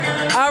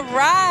All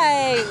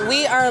right,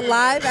 we are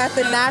live at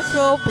the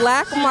Nashville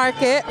Black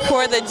Market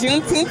for the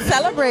Juneteenth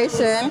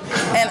celebration,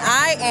 and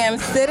I am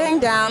sitting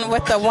down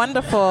with the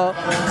wonderful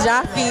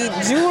Jaffe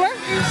Jeweler.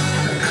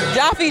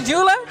 Jaffe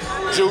Jeweler?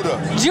 Judah.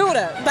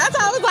 That's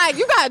how I was like,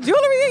 you got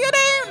jewelry in your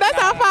name? That's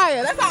how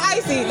fire. That's how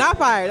icy. Not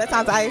fire. That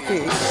sounds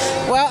icy.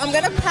 Well, I'm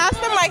going to pass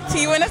the mic to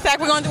you in a sec.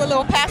 We're going to do a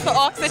little pass the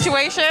aux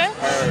situation.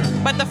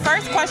 But the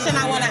first question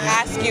I want to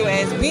ask you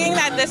is, being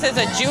that this is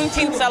a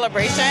Juneteenth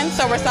celebration,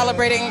 so we're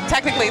celebrating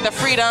technically the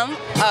freedom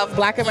of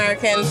Black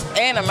Americans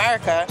in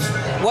America,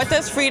 what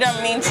does freedom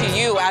mean to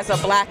you as a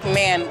Black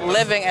man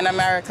living in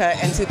America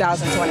in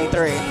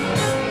 2023?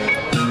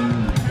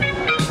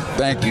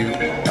 Thank you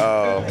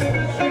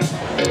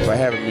for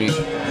having me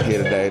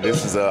here today.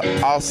 This is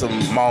an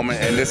awesome moment,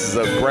 and this is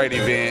a great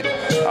event.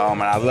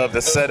 And I love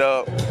the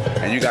setup,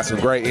 and you got some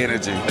great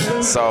energy.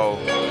 So,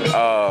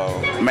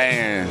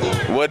 man,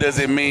 what does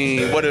it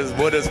mean? What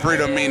does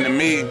freedom mean to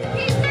me?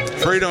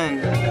 Freedom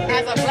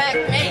As a Black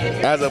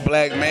man. As a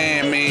Black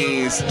man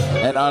means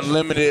an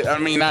unlimited,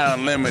 not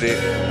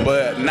unlimited,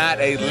 but not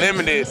a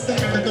limited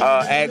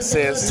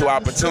access to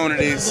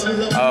opportunities,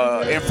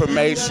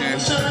 information,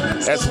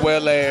 as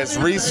well as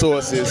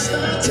resources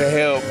to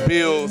help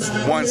build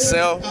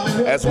oneself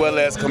as well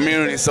as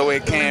community, so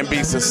it can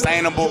be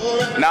sustainable,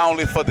 not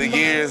only for the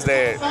years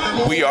that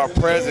we are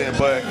present,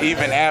 but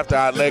even after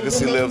our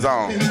legacy lives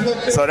on.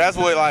 So that's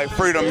what like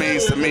freedom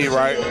means to me,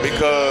 right?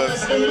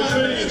 Because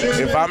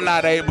if I'm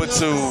not able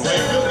to,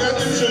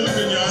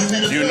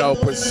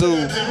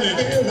 pursue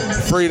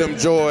freedom,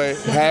 joy,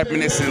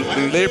 happiness, and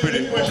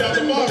liberty,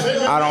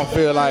 I don't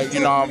feel like,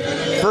 I'm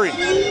free,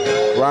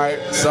 right?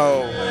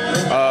 So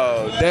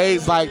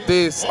days like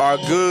this are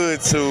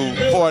good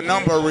for a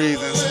number of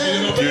reasons,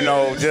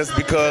 just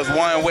because,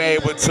 one, we're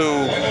able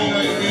to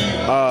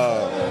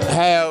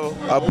have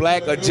a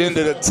Black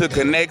agenda to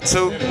connect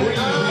to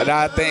that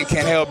I think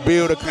can help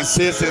build a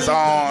consensus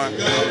on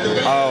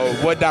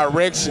what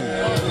direction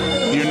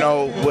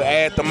will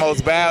add the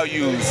most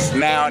values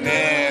now and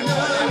then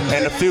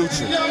in the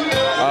future.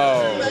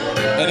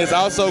 And it's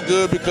also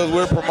good because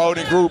we're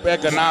promoting group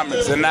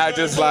economics and not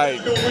just like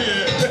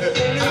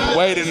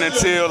waiting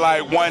until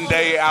like one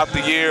day out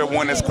the year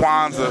when it's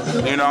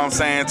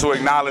Kwanzaa, to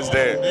acknowledge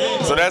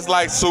that. So that's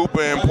like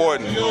super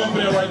important.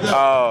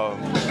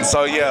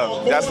 So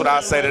yeah, that's what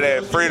I say to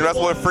that. Freedom, that's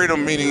what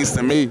freedom means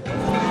to me.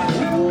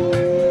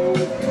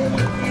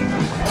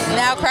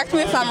 Now, correct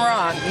me if I'm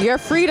wrong. Your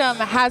freedom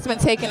has been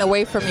taken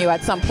away from you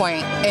at some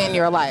point in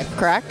your life,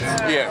 correct?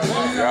 Yeah.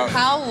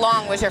 How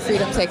long was your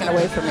freedom taken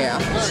away from you?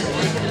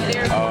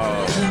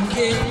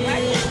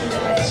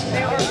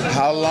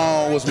 How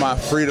long was my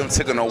freedom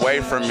taken away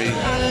from me?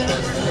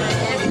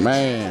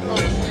 Man,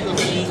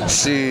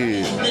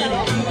 shit.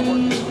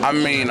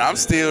 I'm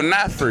still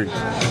not free.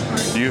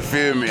 You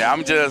feel me?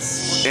 I'm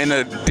just in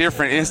a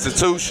different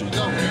institution.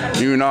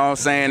 You know what I'm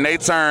saying? They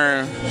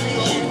turn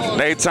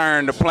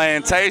the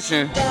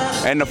plantation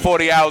into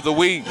 40 hours a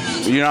week.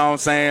 You know what I'm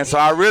saying? So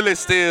I really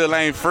still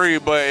ain't free.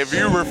 But if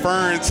you're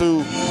referring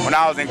to when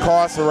I was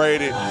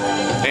incarcerated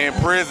in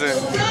prison,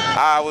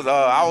 I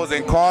was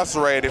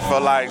incarcerated for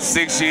like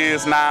 6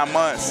 years, 9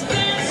 months.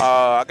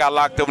 I got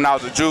locked up when I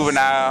was a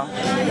juvenile,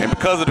 and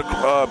because of the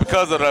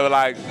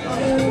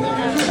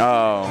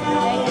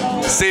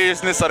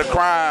seriousness of the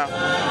crime,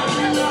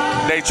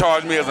 they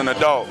charged me as an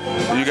adult.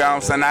 You got what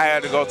I'm saying? I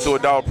had to go to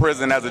adult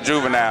prison as a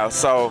juvenile.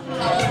 So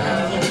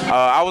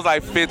I was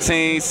like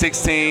 15,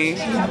 16,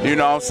 you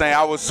know what I'm saying?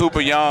 I was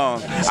super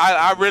young.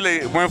 I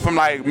really went from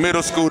like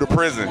middle school to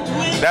prison.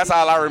 That's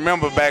all I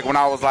remember back when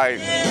I was like,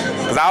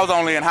 because I was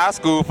only in high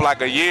school for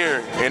like a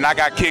year and I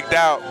got kicked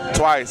out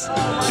twice,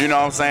 you know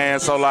what I'm saying?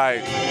 So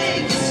like,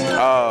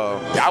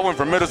 I went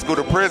from middle school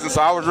to prison,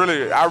 so I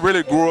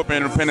really grew up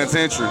in the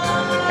penitentiary.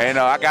 And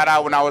I got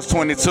out when I was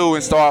 22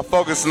 and started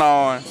focusing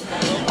on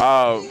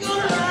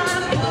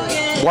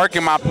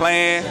working my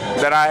plan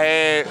that I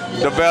had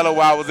developed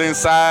while I was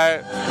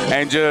inside,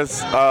 and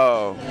just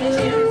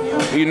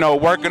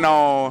working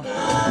on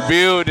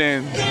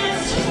building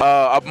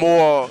a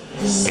more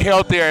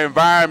healthier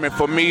environment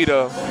for me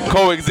to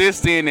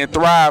coexist in and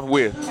thrive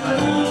with.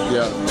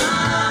 Yeah.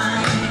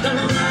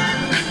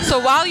 So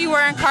while you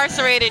were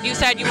incarcerated, you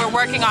said you were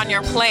working on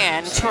your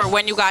plan for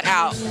when you got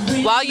out.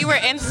 While you were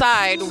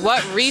inside,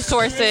 what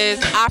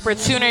resources,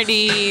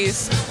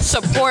 opportunities,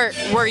 support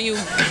were you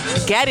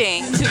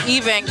getting to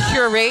even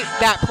curate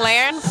that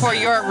plan for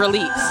your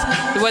release?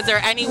 Was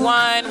there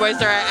anyone? Was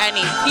there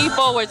any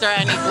people? Was there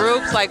any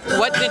groups? Like,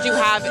 what did you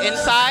have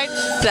inside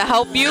to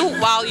help you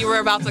while you were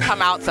about to come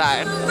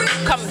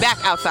back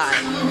outside?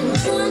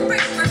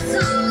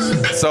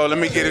 So let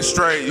me get it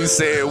straight. You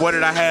said, what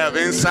did I have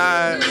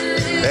inside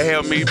that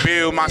helped me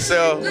build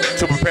myself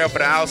to prepare for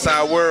the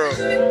outside world?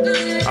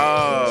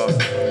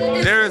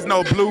 there is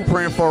no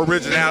blueprint for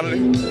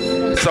originality.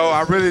 So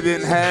I really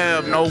didn't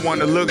have no one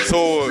to look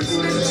towards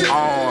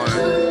on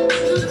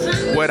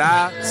what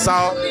I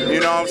saw, you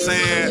know what I'm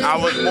saying? I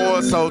was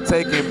more so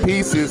taking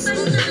pieces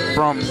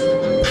from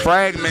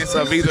fragments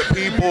of either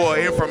people or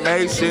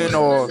information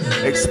or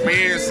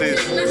experiences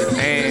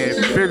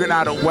and figuring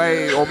out a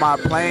way or my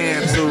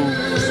plan to,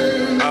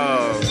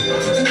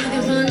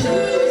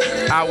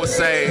 I would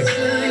say,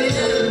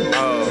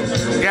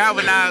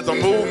 galvanize a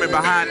movement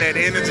behind that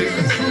energy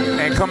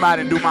and come out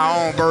and do my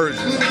own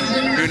version,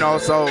 you know.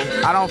 So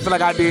I don't feel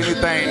like I did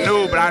anything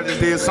new, but I just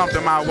did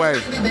something my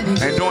way,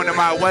 and doing it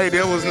my way,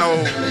 there was no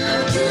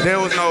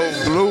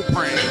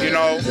blueprint, you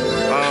know.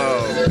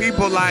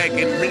 People like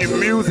in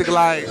music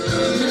like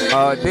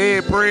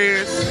Dead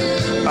Prez,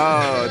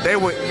 they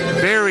were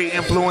very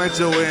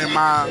influential in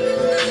my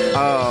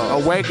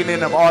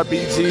awakening of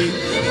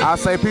RBG. I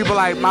say people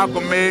like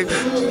Malcolm X,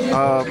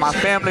 my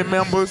family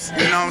members,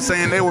 you know what I'm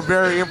saying, they were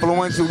very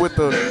influential with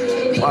the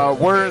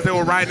words they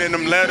were writing in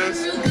them letters,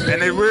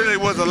 and it really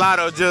was a lot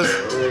of just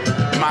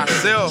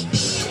myself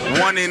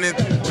wanting to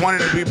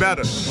be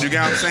better. You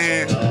get what I'm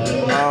saying?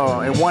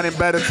 And wanting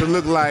better to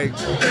look like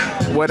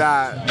what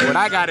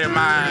I got in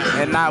mind,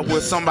 and not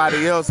what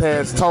somebody else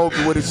has told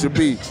me what it should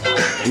be.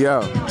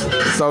 Yeah.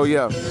 So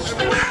yeah.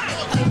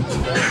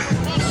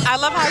 I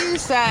love how you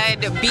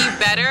said be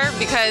better,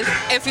 because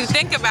if you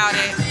think about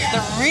it,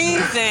 the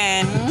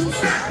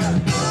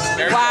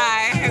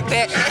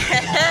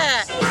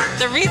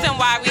reason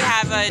why we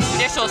have a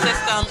judicial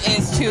system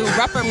is to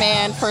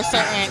reprimand for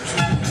certain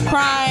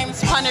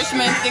crimes,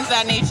 punishments, things of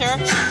that nature.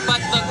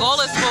 But the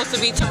goal is supposed to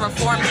be to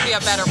reform to be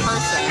a better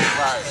person.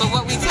 Right. But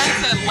what we tend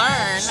to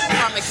learn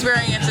from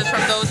experiences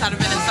from those that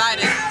have been inside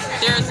is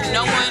there's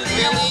no one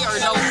really, or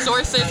no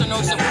sources or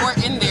no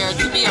support in there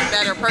to be a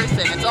better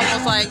person. It's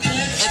almost like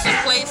it's a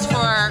place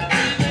for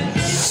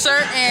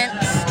certain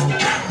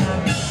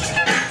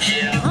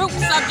group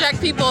subject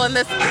people in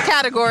this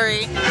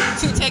category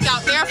to take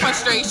out their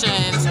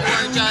frustrations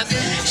or just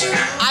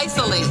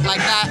isolate, like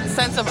that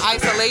sense of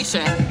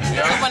isolation.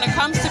 So when it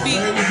comes to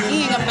being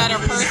a better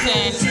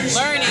person,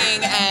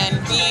 learning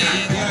and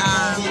being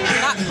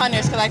not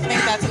punished, because I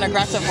think that's an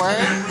aggressive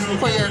word,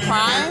 for your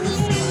crimes,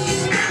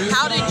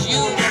 how did you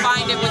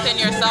find it within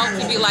yourself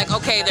to be like,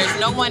 okay, there's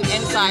no one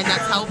inside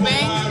that's helping,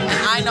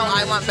 and I know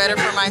I want better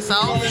for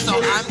myself, so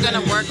I'm going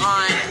to work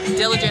on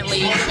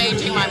diligently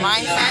changing my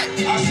mindset,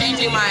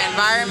 changing my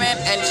environment,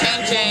 and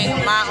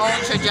changing my own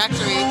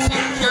trajectory to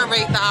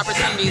curate the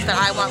opportunities that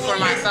I want for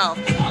myself.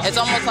 It's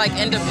almost like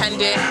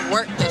independent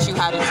work that you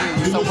had to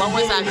do. So what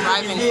was that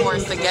driving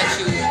force to get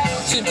you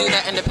to do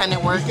that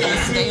independent work and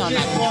stay on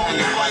that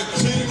independent work?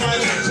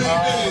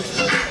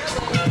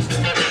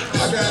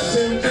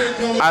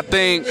 I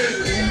think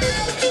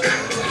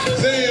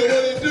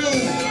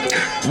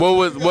what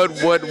was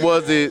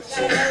it?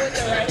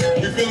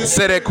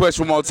 Say that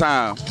question one more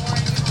time.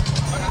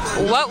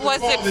 What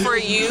was it for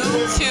you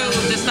to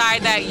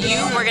decide that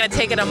you were going to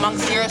take it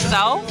amongst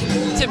yourself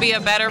to be a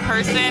better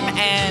person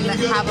and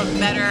have a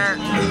better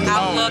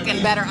outlook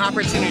and better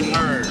opportunity?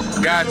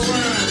 Gotcha.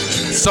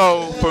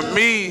 So for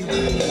me,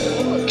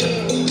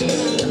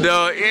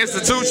 the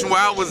institution where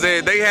I was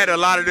at, they had a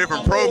lot of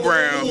different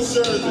programs,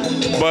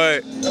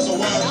 but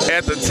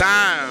at the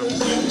time,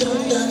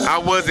 I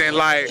wasn't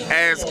like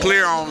as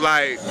clear on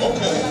like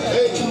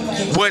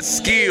what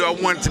skill I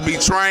wanted to be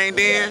trained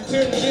in,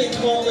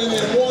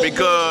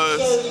 because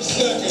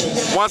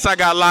once I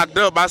got locked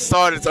up, I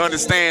started to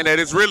understand that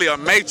it's really a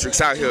matrix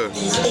out here.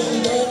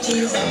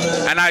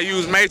 And I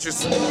use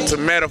matrix to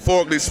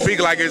metaphorically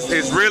speak, like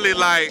it's really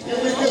like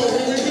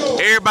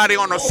everybody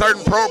on a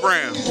certain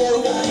program,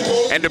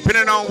 and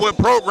depending on what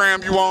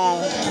program you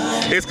on,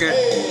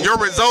 your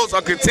results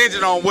are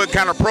contingent on what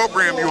kind of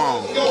program you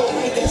on.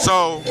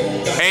 So,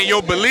 and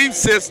your belief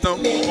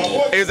system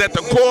is at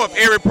the core of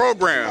every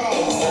program.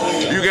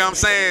 You get what I'm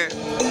saying?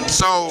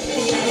 So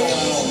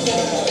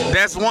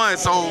that's one.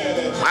 So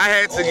I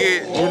had to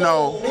get,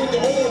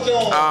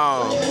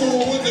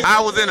 I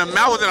was in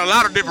a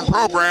lot of different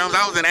programs.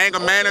 I was in anger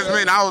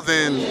management. I was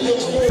in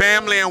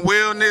family and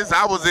wellness.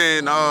 I was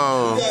in,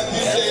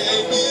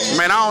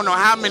 I don't know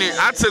how many.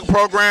 I took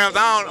programs.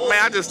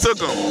 I just took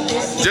them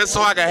just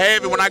so I could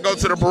have it when I go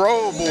to the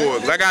parole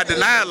board. I got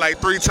denied like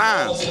 3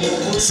 times.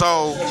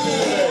 So,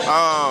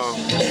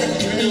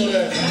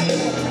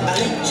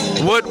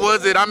 what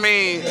was it? I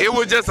mean, it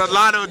was just a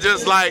lot of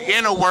just like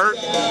inner work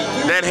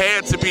that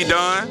had to be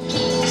done,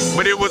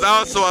 but it was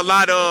also a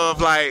lot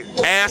of like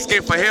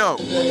asking for help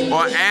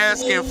or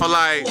asking for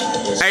like,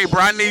 hey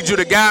bro, I need you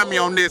to guide me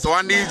on this, or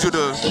I need you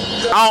to,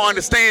 I don't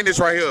understand this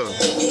right here,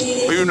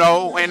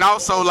 and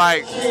also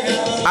like,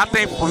 I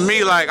think for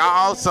me, like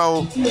I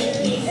also,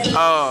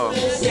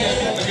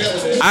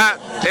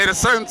 at a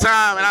certain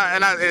time,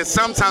 and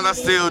sometimes I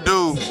still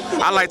do,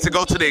 I like to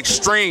go to the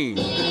extreme.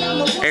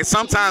 And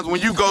sometimes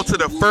when you go to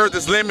the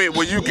furthest limit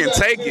where you can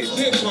take it,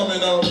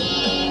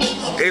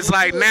 it's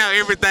like now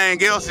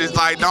everything else is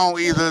like don't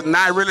either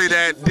not really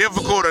that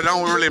difficult or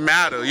don't really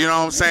matter. You know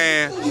what I'm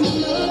saying?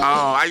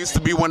 I used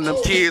to be one of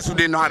them kids who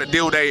didn't know how to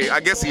deal with I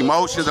guess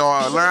emotions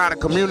or learn how to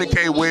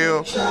communicate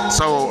well.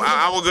 So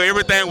I would go,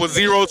 everything was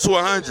 0 to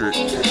 100.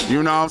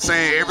 You know what I'm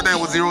saying? Everything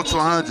was 0 to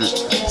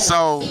 100.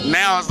 So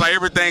now it's like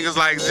everything is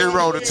like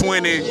 0 to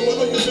 20.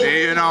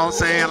 You know what I'm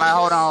saying? Like,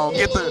 hold on,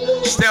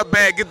 step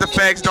back, get the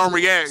facts, don't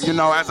react. You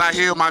know, as I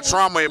heal my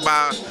trauma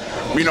by,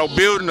 you know,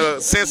 building a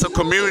sense of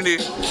community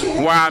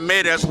where I'm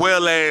at, as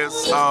well as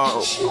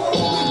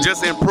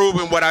just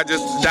improving what I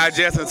just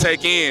digest and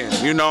take in.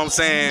 You know what I'm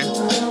saying?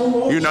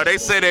 You know, they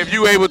say that if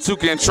you able to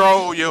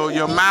control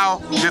your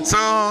mouth, your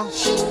tongue,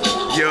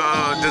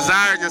 your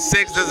desires, your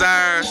sex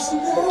desires,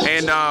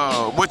 and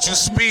what you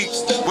speak,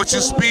 what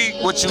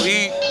you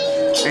eat,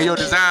 and your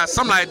desires,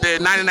 something like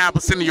that,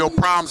 99% of your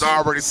problems are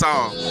already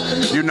solved.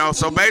 You know,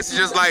 so basically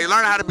just like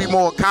learn how to be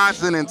more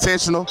conscious and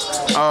intentional.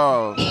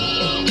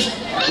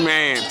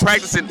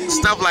 Practicing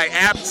stuff like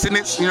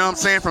abstinence, you know what I'm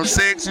saying, from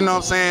sex, you know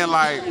what I'm saying,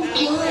 like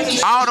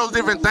all those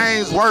different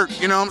things work,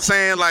 you know what I'm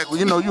saying, like,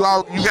 you know, you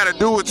gotta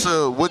do it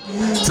to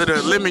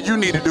the limit you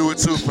need to do it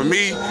to. For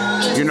me,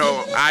 you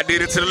know, I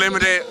did it to the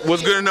limit that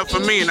was good enough for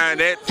me, and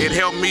that it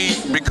helped me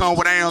become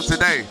what I am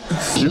today.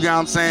 You get what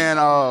I'm saying?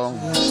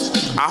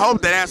 I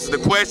hope that answers the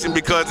question,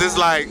 because it's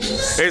like,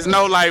 there's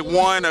no like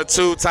one or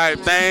two type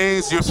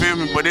things, you feel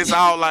me, but it's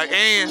all like,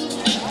 and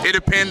it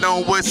depends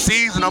on what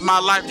season of my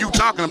life you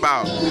talking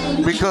about.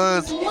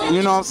 Because,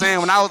 you know what I'm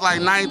saying, when I was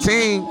like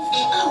 19,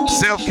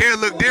 self-care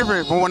looked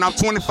different from when I'm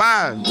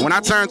 25. When I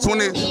turned 30,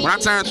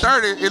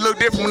 it looked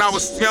different when I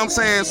was, you know what I'm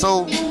saying?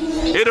 So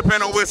it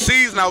depends on what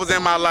season I was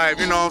in my life,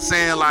 you know what I'm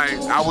saying? Like,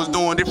 I was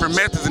doing different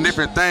methods and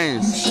different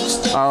things.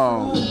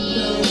 And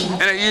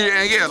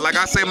yeah, like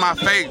I say, my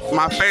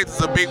faith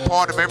is a big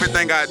part of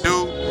everything I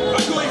do.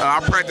 I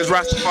practice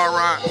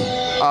Rastafari.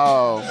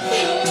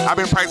 I've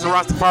been practicing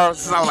Rastafari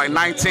since I was like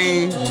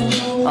 19.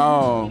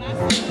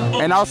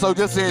 And also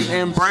just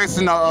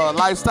embracing the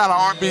lifestyle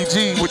of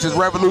RBG, which is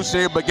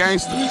revolutionary but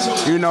gangster.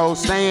 You know,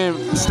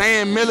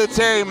 staying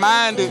military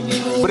minded,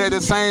 but at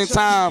the same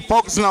time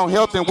focusing on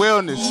health and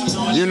wellness.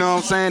 You know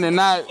what I'm saying? And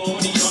not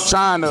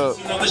trying to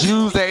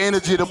use that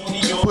energy to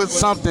put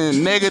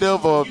something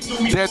negative or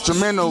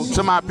detrimental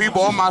to my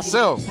people or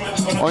myself. Or, you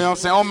know what I'm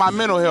saying, on my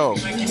mental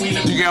health.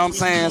 You get what I'm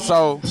saying?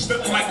 So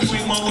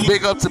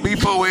big up to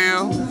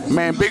B4L,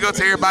 man. Big up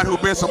to everybody who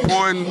been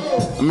supporting,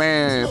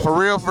 man. For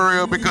real,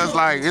 because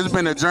like it's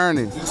been a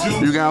journey.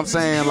 You get what I'm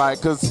saying? Like,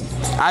 cause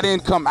I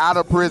didn't come out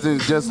of prison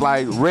just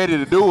like ready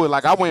to do it.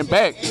 Like, I went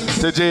back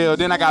to jail,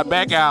 then I got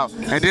back out,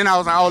 and then I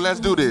was like, oh, let's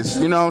do this.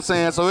 You know what I'm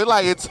saying? So it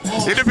depends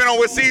on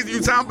what season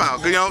you talking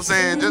about. You know what I'm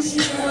saying?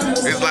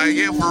 It's like,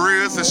 yeah, for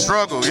real, it's a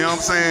struggle. You know what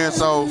I'm saying?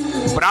 So,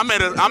 but I'm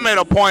at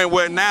a point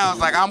where now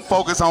it's like I'm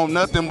focused on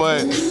nothing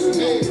but,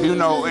 you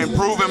know,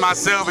 improving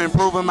myself,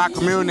 improving my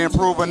community,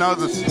 improving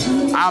others.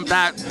 I'm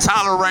not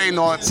tolerating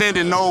or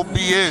attending no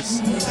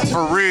BS,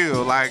 for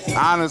real. Like,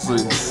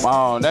 honestly,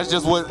 that's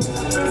just what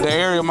the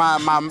area my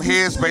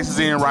headspace is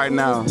in right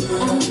now.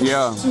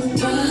 Yeah.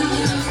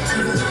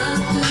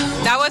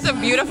 That was a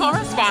beautiful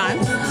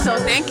response, so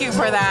thank you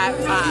for that.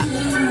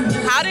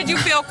 How did you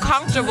feel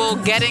comfortable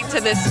getting to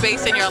this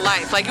space in your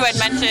life? Like you had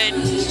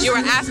mentioned, you were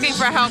asking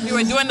for help, you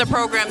were doing the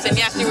programs, and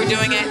yes, you were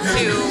doing it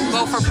to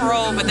go for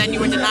parole, but then you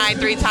were denied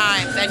 3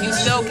 times, and you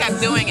still kept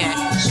doing it,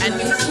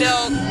 and you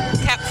still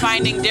kept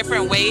finding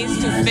different ways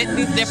to fit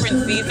these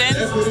different seasons.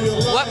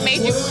 What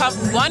made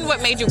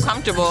you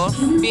comfortable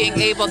being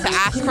able to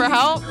ask for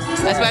help,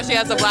 especially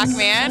as a Black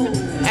man?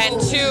 And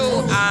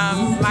 2,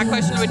 my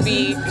question would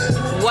be,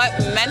 what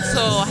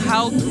mental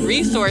health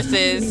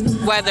resources,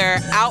 whether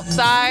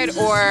outside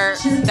or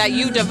that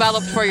you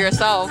developed for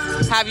yourself,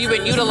 have you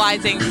been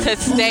utilizing to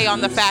stay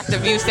on the fact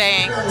of you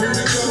saying,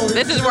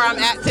 this is where I'm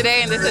at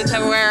today and this is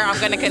where I'm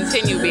going to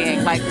continue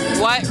being? Like,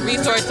 what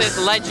resources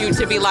led you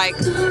to be like,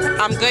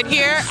 I'm good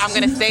here, I'm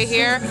going to stay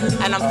here,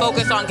 and I'm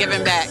focused on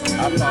giving back?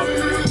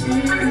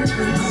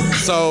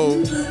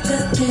 So,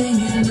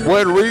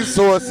 what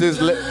resources,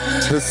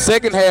 the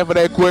second half of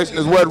that question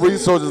is what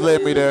resources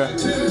led me there?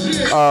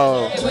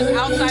 It was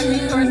outside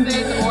resources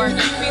or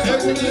just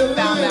resources you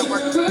found that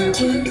worked for you?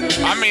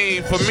 I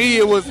mean, for me,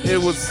 it was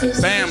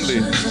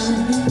family,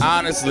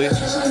 honestly.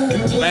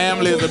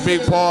 Family is a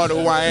big part of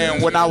who I am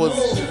when I was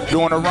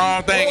doing the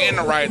wrong thing and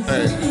the right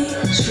thing.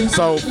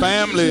 So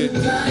family,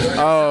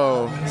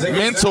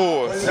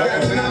 mentors.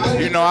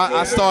 You know,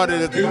 I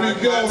started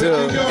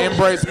to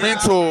embrace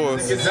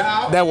mentors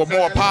that were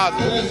more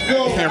positive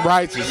and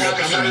righteous.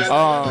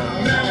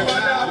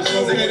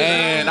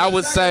 And I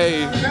would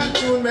say a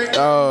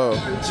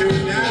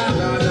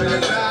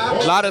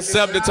lot of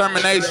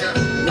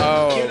self-determination.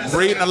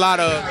 Reading a lot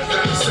of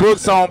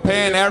books on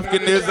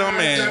Pan-Africanism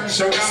and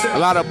a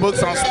lot of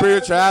books on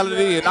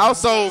spirituality. And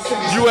also,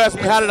 you asked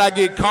me, how did I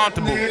get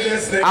comfortable?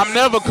 I'm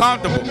never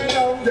comfortable.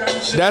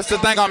 That's the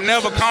thing, I'm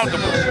never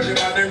comfortable.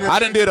 I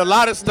done did a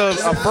lot of stuff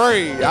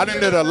afraid. I done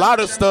did a lot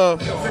of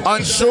stuff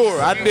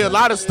unsure. I did a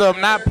lot of stuff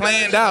not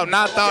planned out,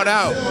 not thought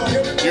out.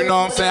 You know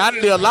what I'm saying? I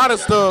did a lot of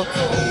stuff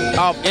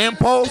off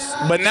impulse,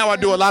 but now I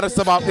do a lot of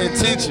stuff off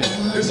intention,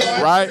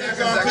 right?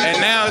 And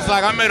now it's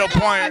like I'm at a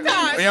point,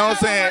 you know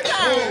what I'm saying?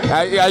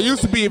 I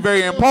used to be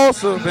very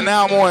impulsive, and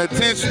now I'm more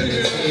intentional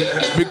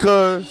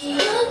because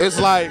it's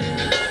like,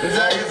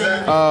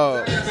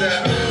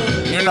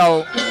 you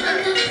know,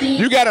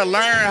 you gotta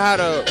learn how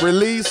to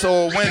release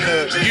or when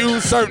to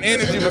use certain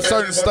energy for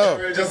certain stuff.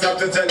 And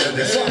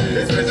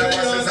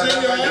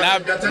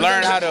I've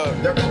learned how to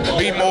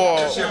be more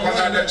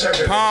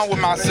calm with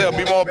myself,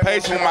 be more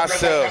patient with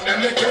myself.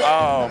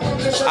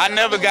 I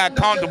never got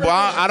comfortable.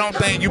 I don't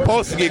think you're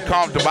supposed to get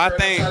comfortable. I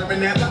think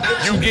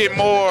you get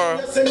more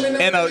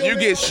you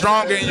get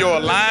stronger in your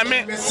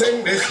alignment.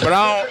 But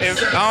I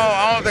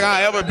don't think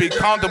I'll ever be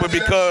comfortable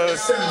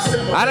because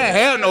I didn't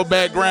have no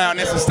background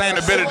in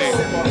sustainability.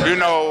 You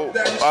know,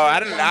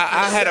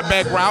 I had a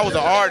background. I was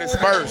an artist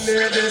first,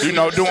 you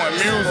know, doing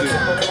music,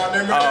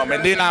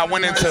 and then I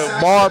went into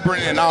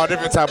barbering and all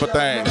different type of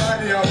things.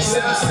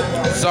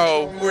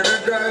 So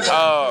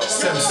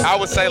I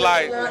would say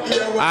like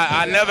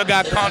I never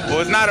got comfortable.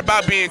 It's not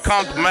about being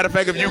comfortable. Matter of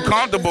fact, if you're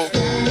comfortable,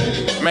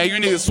 man, you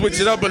need to switch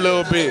it up a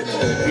little bit.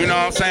 You know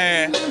what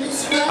I'm saying?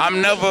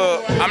 I'm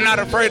not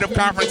afraid of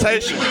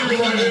confrontation.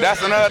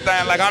 That's another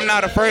thing. Like, I'm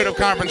not afraid of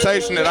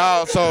confrontation at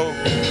all. So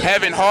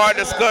having hard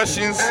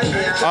discussions,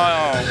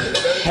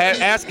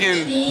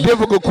 asking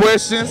difficult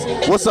questions.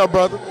 What's up,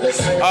 brother?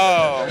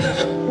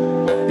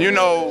 You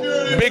know,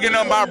 bigging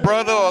up my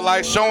brother or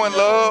like showing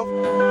love.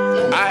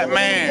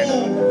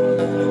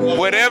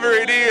 Whatever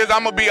it is,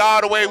 I'm gonna be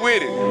all the way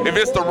with it. If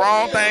it's the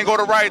wrong thing or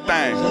the right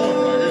thing,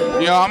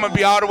 you know, I'm gonna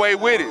be all the way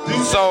with it.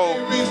 So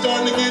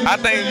I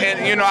think,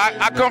 and you know,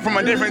 I come from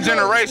a different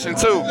generation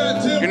too.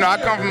 You know,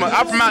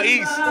 I'm from out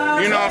east.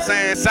 You know what I'm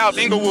saying? South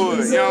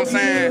Inglewood. You know what I'm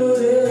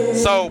saying?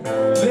 So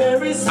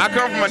I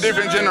come from a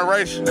different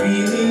generation.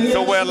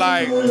 So where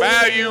like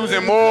values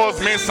and morals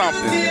meant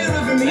something.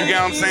 You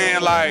get what I'm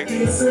saying? Like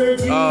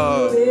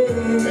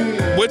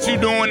what you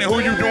doing and who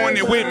you doing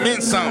it with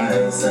meant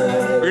something.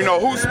 You know,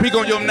 who speak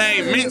on your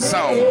name meant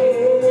something.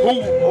 Who,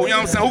 you know what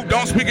I'm saying, who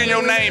don't speak in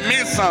your name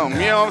meant something.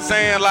 You know what I'm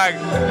saying? Like,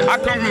 I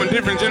come from a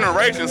different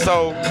generation,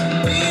 so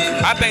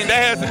I think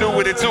that has to do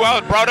with it too. I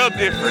was brought up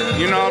different,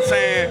 you know what I'm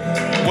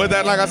saying? With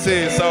that, like I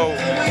said, so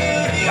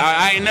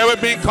I ain't never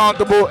been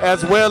comfortable,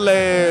 as well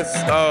as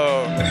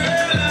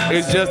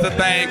it's just a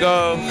thing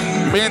of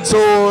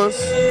mentors,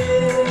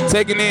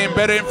 taking in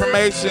better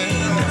information,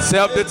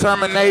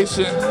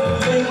 self-determination,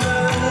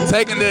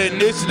 taking the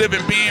initiative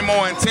and being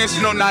more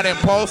intentional, not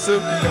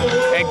impulsive,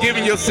 and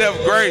giving yourself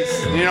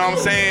grace, you know what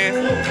I'm saying?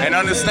 And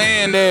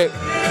understand that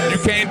you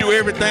can't do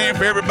everything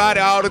for everybody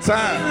all the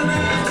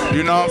time.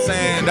 You know what I'm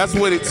saying? That's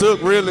what it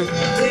took, really.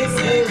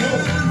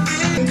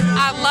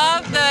 I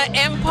love the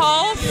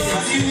impulse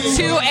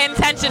to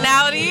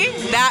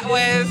intentionality. That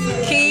was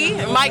key.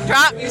 Mic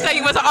drop. You said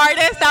you was an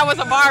artist. That was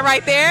a bar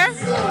right there.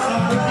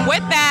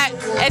 With that,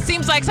 it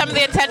seems like some of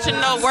the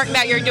intentional work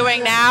that you're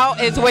doing now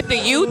is with the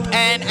youth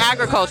and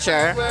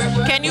agriculture.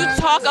 Can you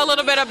talk a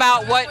little bit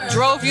about what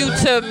drove you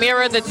to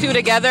mirror the two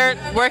together,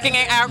 working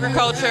in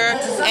agriculture,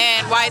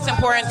 and why it's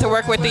important to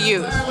work with the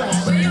youth?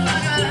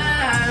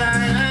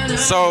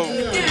 So,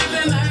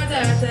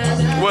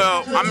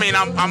 well, I mean,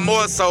 I'm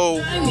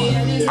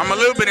a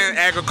little bit in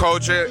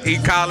agriculture,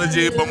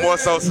 ecology, but more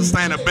so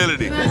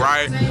sustainability,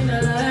 right?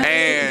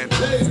 And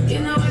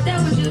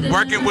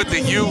working with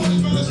the youth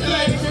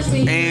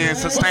and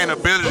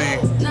sustainability,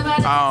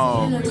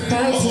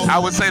 I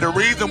would say the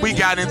reason we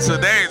got into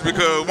that is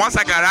because once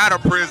I got out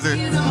of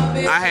prison,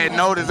 I had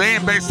noticed,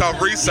 and based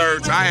off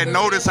research, I had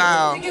noticed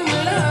how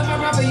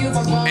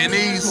in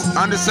these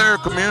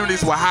underserved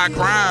communities with high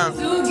crime,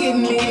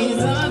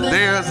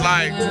 there's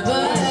like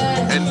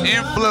an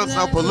influx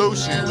of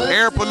pollution,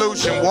 air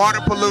pollution,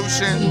 water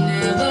pollution,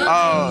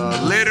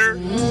 litter,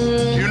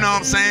 you know what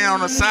I'm saying, on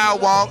the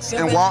sidewalks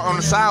and on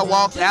the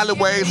sidewalks,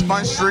 alleyways,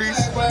 front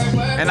streets.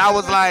 And I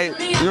was like,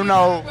 you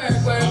know,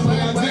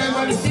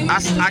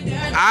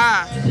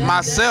 I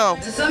myself,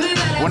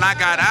 when I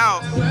got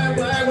out,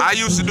 I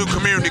used to do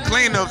community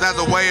cleanups as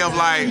a way of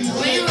like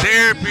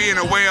therapy and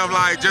a way of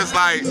like just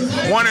like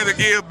wanting to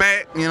give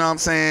back, you know what I'm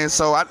saying?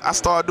 So I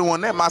started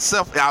doing that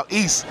myself out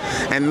east.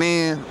 And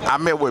then I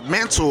met with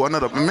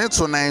another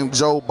mentor named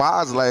Joe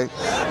Bosley,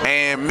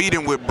 and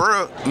meeting with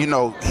Brooke, you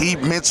know, he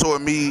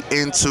mentored me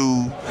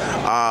into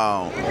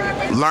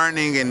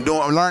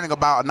learning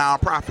about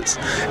nonprofits.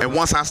 And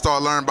once I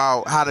started learning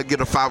about how to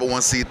get a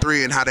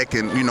 501c3 and how they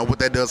can, you know, what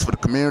that does for the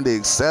community,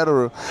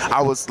 etc.,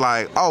 I was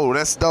like, oh,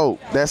 that's dope.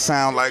 That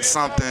sounds like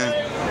something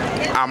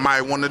I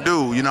might want to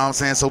do, you know what I'm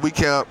saying? So we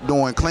kept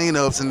doing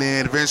cleanups, and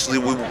then eventually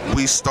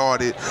we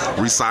started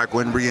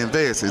Recycle and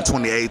Reinvest in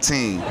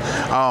 2018.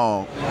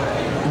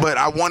 But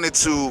I wanted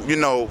to, you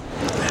know,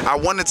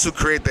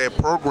 create that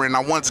program. I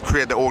wanted to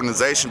create that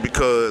organization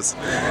because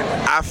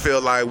I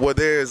feel like where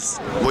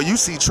you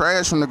see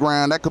trash from the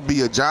ground, that could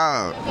be a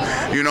job.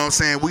 You know what I'm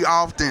saying? We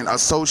often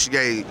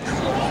associate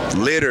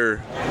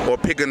litter or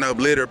picking up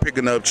litter,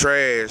 picking up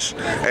trash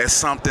as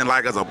something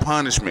like as a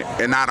punishment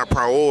and not a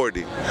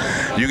priority.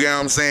 You get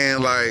what I'm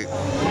saying? Like,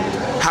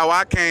 how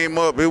I came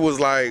up, it was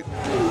like,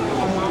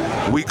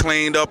 we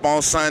cleaned up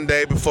on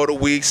Sunday before the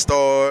week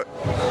start.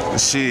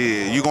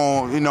 Shit, you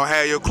gonna,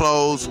 have your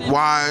clothes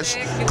washed,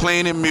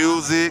 cleaning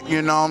music,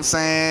 you know what I'm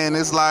saying?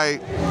 It's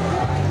like,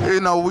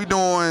 we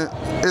doing,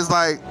 it's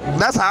like,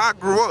 that's how I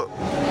grew up.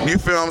 You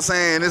feel what I'm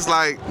saying? It's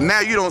like, now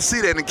you don't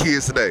see that in the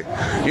kids today.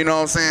 You know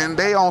what I'm saying?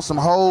 They on some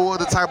whole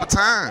other type of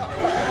time.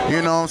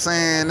 You know what I'm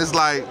saying? It's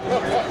like,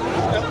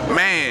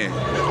 man,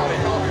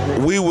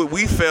 we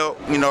felt,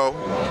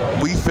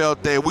 we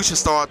felt that we should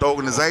start the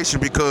organization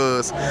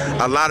because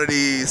a lot of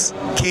these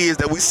kids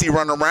that we see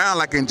running around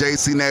like in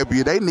JC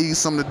Napier, they need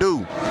something to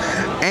do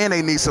and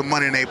they need some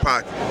money in their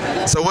pocket.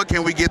 So what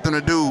can we get them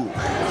to do?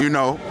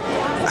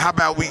 How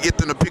about we get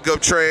them to pick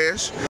up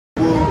trash?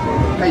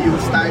 We'll pay you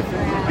a stipend,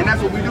 and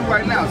that's what we do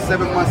right now,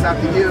 7 months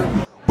out the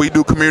year. We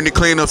do community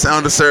cleanups in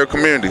underserved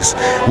communities.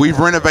 We've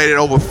renovated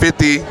over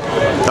 50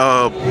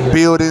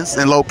 buildings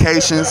and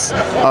locations,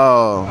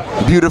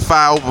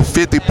 beautified over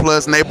 50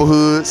 plus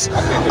neighborhoods.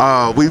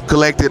 We've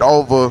collected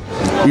over,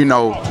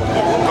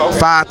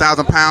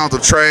 5,000 pounds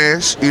of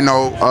trash,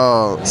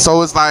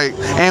 so it's like,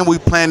 and we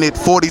planted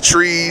 40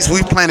 trees.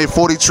 We've planted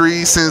 40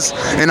 trees since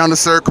in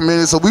underserved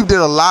communities. So we did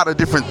a lot of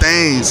different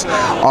things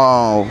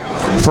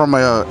from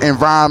an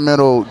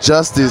environmental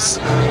justice,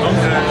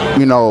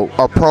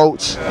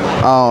 approach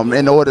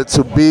in order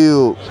to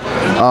build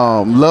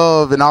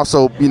love and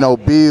also,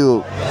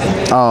 build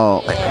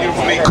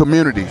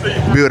community,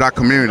 build our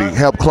community,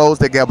 help close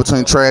that gap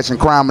between trash and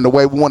crime. And the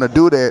way we want to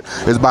do that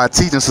is by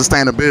teaching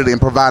sustainability and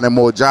providing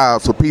more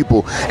jobs for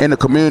people in the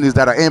communities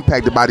that are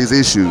impacted by these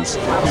issues.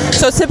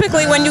 So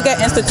typically when you get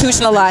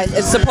institutionalized,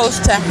 it's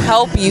supposed to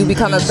help you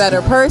become a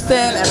better person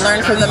and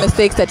learn from the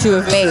mistakes that you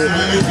have made.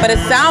 But it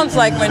sounds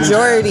like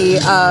majority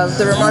of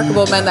the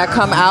remarkable men that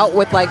come out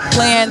with like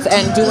plans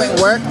and doing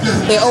work,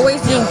 they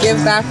always do give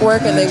back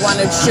work and they want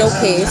to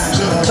showcase.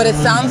 But it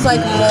sounds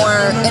like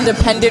more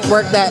independent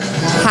work that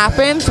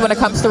happens when it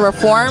comes to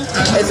reform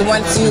is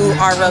once you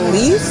are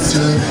released.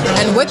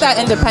 And with that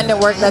independent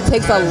work, that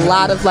takes a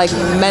lot of like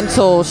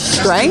mental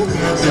strength.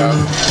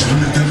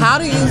 How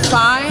do you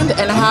find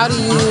and how do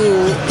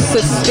you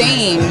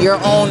sustain your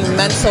own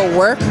mental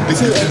work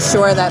to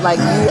ensure that like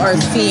you are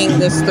seeing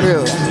this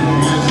through?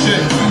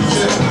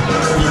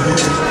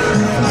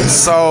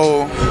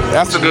 So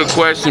that's a good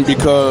question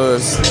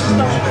because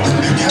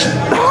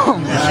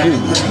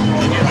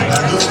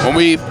when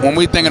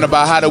we thinking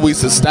about how do we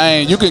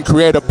sustain, you can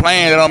create a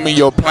plan. That don't mean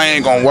your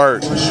plan gonna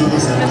work.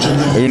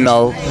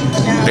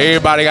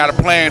 Everybody got a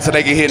plan so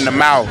they get hit in the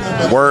mouth.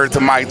 Word to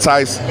Mike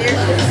Tyson.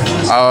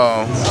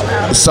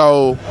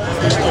 So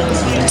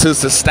to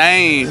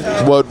sustain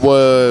what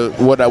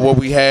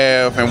we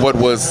have and what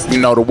was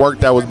the work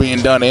that was being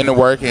done in the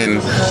work and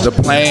the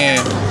plan,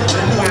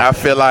 I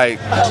feel like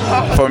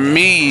for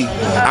me,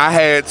 I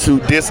had to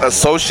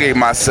disassociate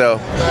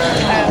myself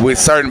with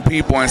certain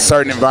people and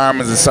certain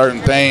environments and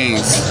certain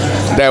things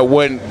that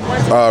wasn't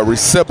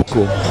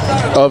reciprocal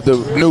of the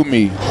new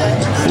me,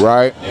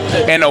 right?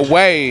 In a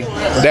way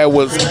that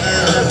was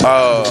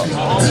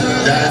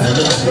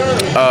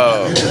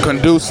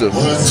conducive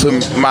to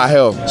my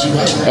health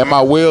and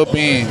my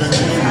well-being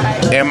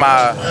and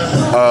my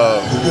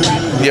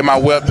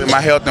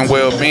health and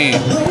well-being.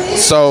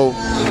 So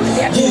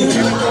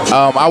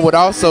I would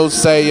also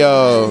say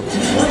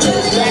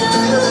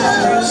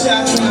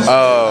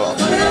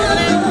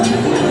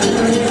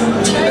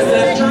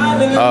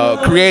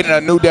creating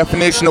a new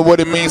definition of what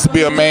it means to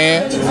be a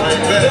man.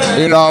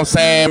 You know what I'm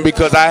saying?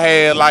 Because I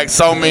had like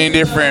so many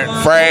different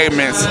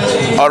fragments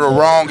of the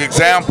wrong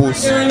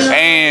examples,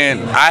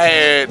 and I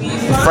had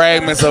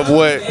fragments of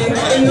what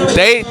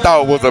they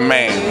thought was a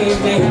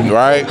man,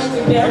 right?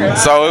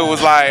 So it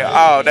was like,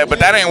 but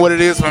that ain't what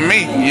it is for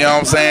me. You know what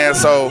I'm saying?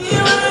 So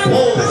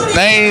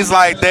things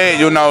like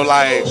that,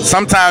 like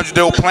sometimes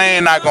your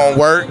plan not gonna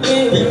work,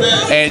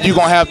 and you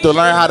gonna have to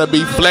learn how to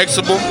be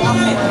flexible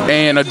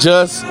and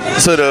adjust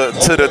to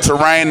the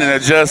terrain and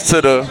adjust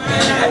to the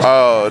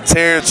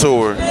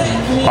territory.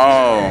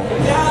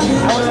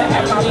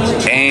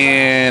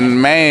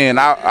 And man,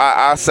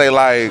 I say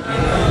like,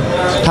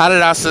 how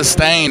did I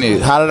sustain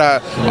it?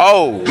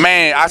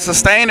 I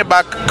sustained it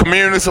by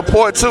community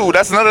support too.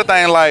 That's another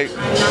thing. Like,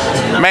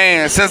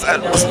 man, since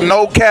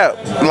no cap,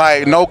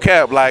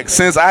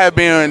 since I have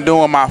been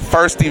doing my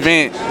first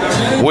event,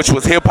 which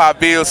was Hip Hop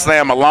Ville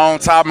Slam a long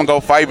time ago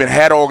before I even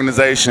had an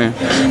organization.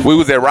 We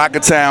was at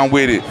Rocketown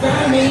with it.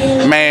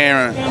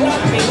 Man,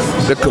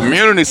 the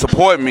community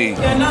support me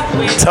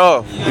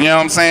tough. You know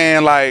what I'm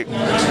saying? Like,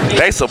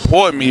 they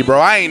support me, bro.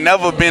 I ain't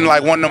never been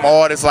like one of them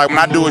artists. Like when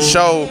I do a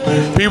show,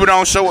 people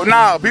don't show up.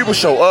 Nah, people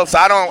show up. So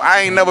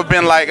I ain't never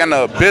been like in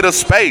a bitter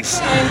space.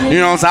 You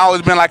know what I'm saying? I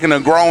always been like in a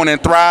growing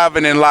and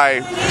thriving and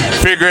like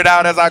figure it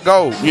out as I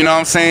go. You know what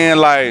I'm saying?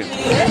 Like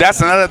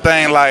that's another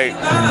thing. Like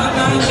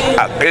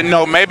you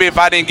know, maybe if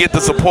I didn't get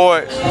the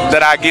support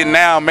that I get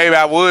now, maybe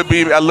I would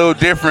be a little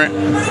different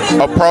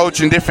approach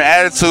and different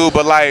attitude.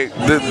 But like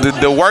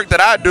the work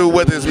that I do,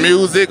 whether it's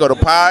music or the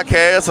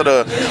podcast or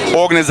the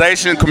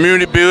organization,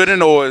 community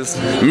building, or it's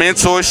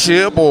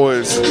mentorship, or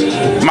it's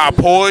my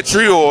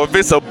poetry, or if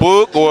it's a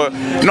book, or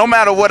no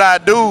matter what I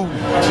do,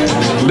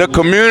 the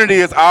community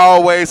is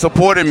always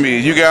supporting me.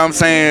 You get what I'm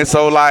saying?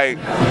 So like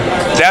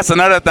that's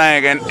another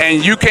thing,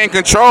 and you can't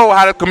control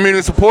how the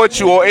community supports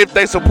you or if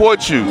they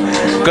support you,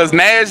 because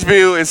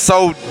Nashville is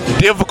so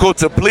difficult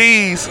to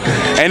please,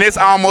 and it's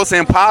almost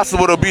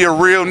impossible to be a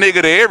real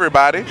nigga to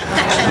everybody.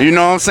 You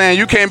know what I'm saying?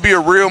 You can't be a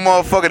real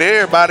motherfucker to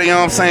everybody. You know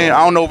what I'm saying?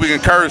 I don't know if we can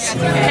curse.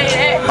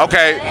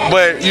 Okay,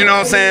 but you know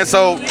what I'm saying?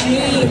 So,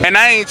 and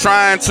I ain't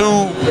trying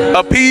to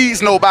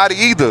appease nobody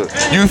either.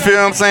 You feel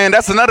what I'm saying?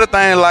 That's another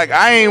thing. Like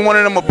I ain't one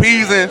of them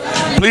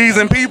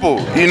pleasing people.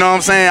 You know what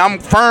I'm saying? I'm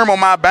firm on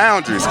my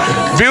boundaries.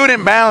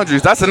 Building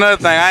boundaries, that's another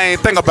thing I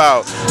ain't think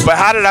about. But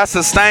how did I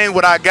sustain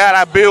what I got?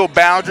 I build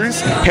boundaries,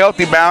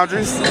 healthy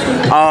boundaries.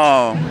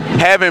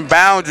 Having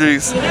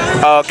boundaries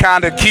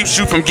kind of keeps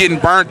you from getting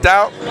burnt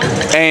out,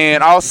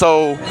 and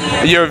also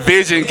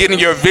getting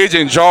your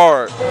vision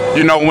jarred.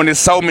 You know, when there's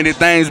so many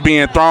things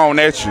being thrown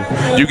at you,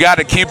 you got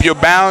to keep your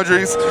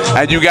boundaries,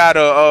 and you got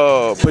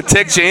to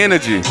protect your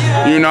energy.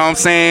 You know what I'm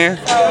saying?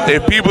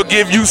 If people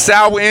give you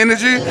sour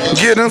energy,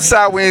 give them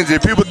sour energy.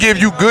 If people give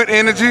you good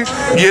energy,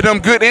 give them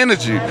good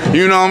energy.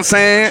 You know what I'm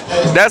saying?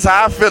 That's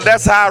how I feel.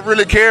 That's how I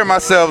really carry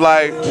myself.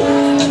 Like,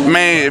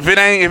 man, if it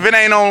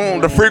ain't on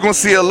the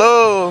frequency of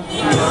love,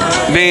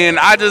 then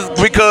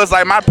because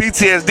like my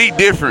PTSD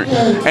different,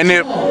 and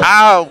if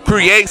I'll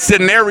create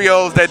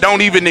scenarios that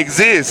don't even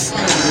exist,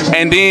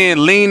 and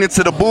then lean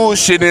into the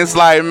bullshit, and it's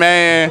like,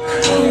 man,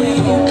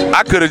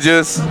 I could have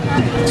just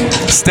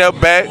stepped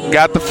back,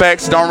 got the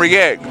facts, don't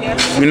react.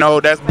 You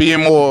know, that's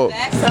being more,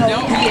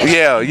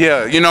 yeah,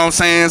 you know what I'm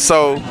saying?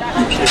 So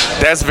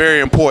that's very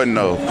important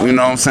though. You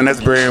know what I'm saying? That's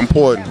very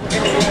important.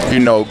 You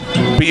know,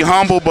 be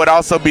humble, but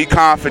also be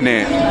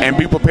confident and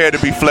be prepared to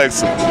be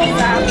flexible.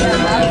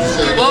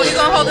 Well, you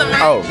gonna hold the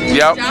mic? Oh,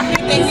 yep. Joffy,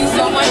 thank you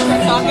so much for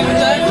talking with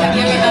us and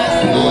giving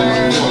us your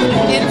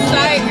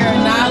insight, your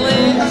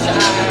knowledge, your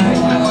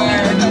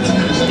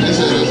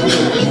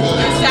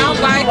sound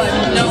bites,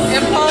 no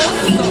impulse.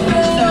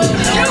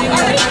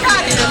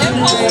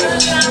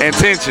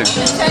 Intention.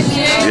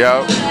 Intention.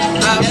 Yep.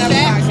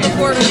 Facts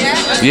before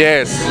reaction.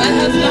 Yes.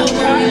 Let us know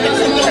where we can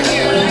support you.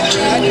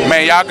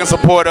 Man, y'all can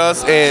support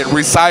us at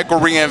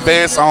Recycle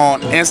Reinvest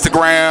on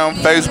Instagram,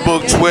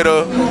 Facebook,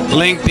 Twitter,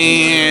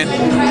 LinkedIn,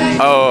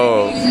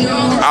 all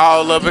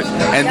of it.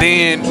 And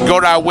then go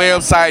to our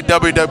website,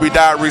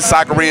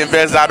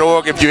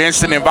 www.recyclereinvest.org, if you're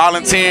interested in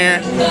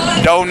volunteering,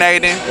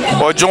 donating,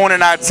 or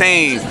joining our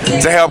team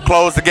to help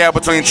close the gap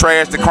between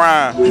trash to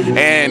crime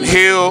and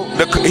heal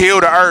the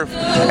earth.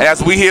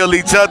 As we heal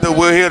each other,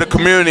 we'll heal the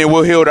community and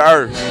we'll heal the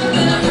earth.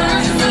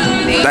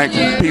 Thank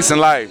you. Peace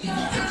and life.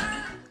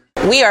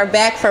 We are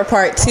back for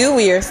part 2.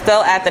 We are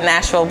still at the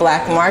Nashville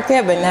Black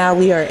Market, but now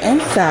we are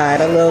inside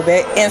a little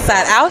bit,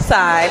 inside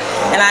outside,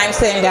 and I'm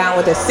sitting down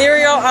with a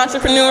serial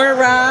entrepreneur,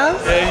 Rob,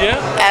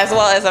 as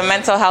well as a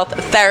mental health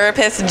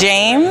therapist,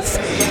 James.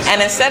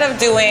 And instead of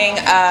doing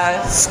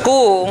a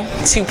school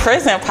to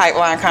prison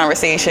pipeline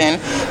conversation,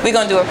 we're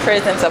going to do a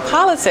prison to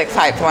politics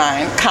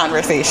pipeline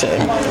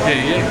conversation.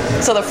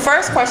 So the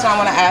first question I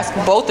want to ask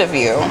both of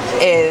you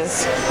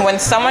is, when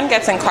someone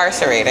gets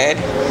incarcerated,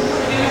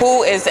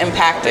 who is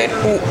impacted?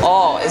 Who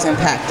all is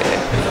impacted?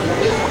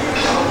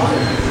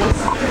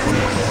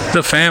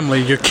 The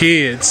family, your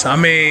kids. I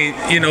mean,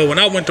 you know, when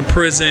I went to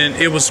prison,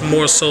 it was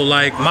more so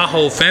like my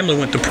whole family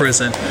went to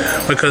prison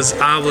because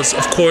I was,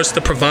 of course, the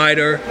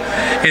provider.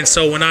 And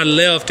so when I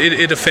left,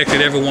 it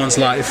affected everyone's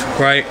life,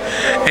 right?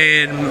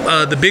 And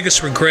the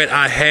biggest regret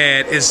I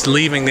had is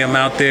leaving them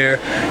out there,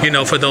 you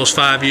know, for those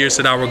 5 years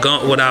that I was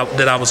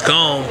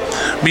gone,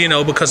 you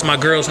know, because my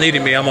girls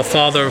needed me. I'm a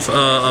father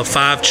of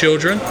 5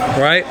 children,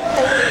 right?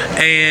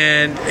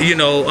 And, you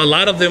know, a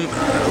lot of them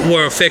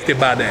were affected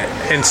by that,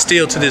 and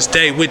still to this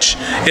day, which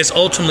is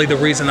ultimately the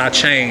reason I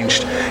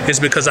changed, is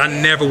because I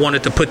never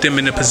wanted to put them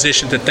in a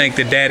position to think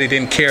that daddy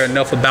didn't care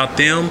enough about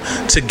them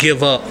to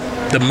give up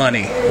the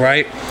money,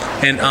 right?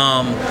 And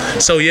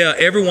so yeah,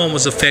 everyone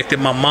was affected.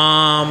 My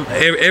mom,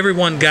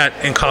 everyone got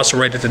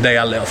incarcerated the day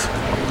I left.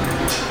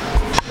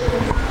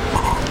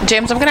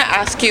 James, I'm going to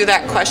ask you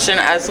that question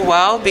as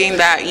well, being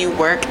that you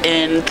work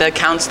in the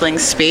counseling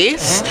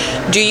space.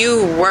 Do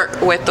you work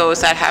with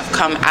those that have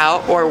come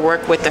out, or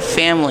work with the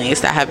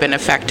families that have been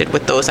affected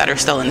with those that are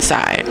still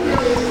inside?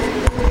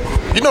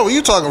 You know,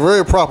 you're talking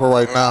very proper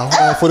right now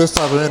for this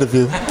type of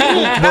interview.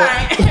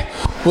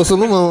 Well, so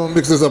let me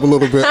mix this up a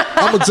little bit.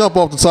 I'm gonna jump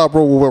off the top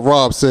rope with what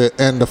Rob said,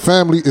 and the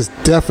family is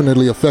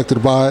definitely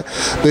affected by it.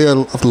 There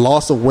are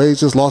loss of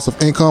wages, loss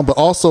of income, but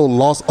also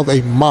loss of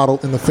a model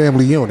in the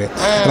family unit.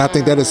 And I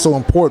think that is so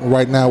important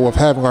right now with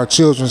having our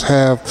children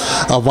have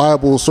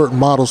viable certain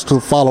models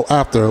to follow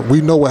after. We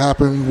know what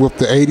happened with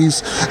the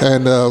 80s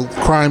and the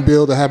crime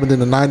bill that happened in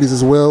the 90s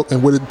as well,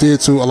 and what it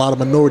did to a lot of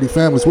minority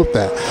families with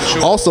that.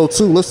 Sure. Also,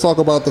 too, let's talk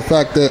about the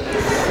fact that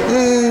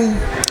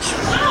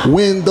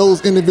when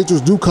those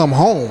individuals do come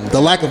home, the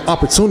lack of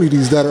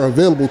opportunities that are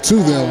available to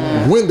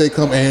them when they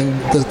come in,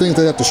 the things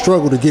they have to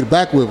struggle to get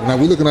back with. Now,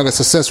 we're looking at a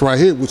success right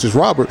here, which is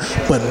Robert,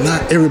 but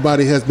not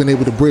everybody has been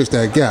able to bridge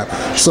that gap.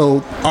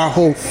 So our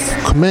whole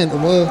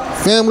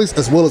families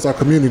as well as our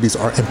communities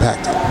are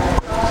impacted.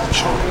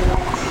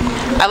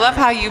 I love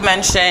how you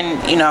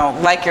mentioned,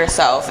 like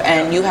yourself,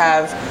 and you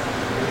have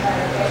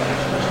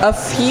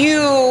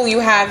you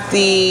have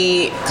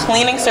the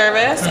cleaning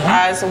service,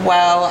 as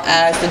well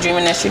as the Dream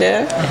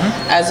Initiative,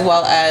 as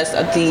well as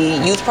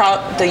the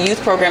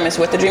youth program is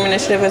with the Dream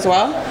Initiative as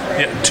well?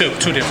 Yeah, two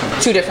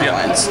different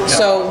ones. Yeah.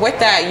 So with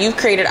that, you've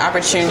created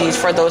opportunities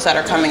for those that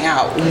are coming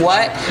out.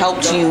 What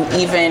helped you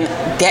even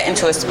get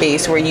into a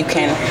space where you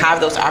can have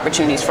those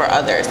opportunities for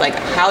others? Like,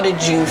 how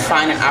did you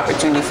find an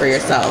opportunity for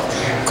yourself?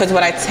 Because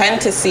what I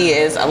tend to see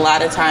is a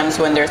lot of times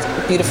when there's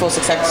beautiful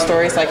success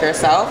stories like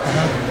yourself,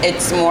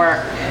 it's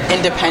more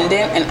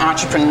independent and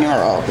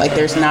entrepreneurial. Like,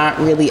 there's not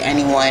really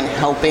anyone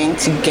helping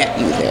to get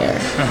you there.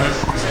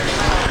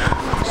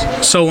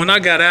 So when I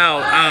got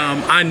out,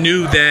 I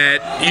knew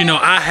that,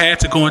 I had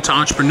to go into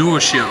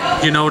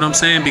entrepreneurship. You know what I'm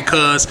saying?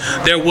 Because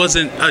there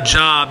wasn't a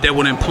job that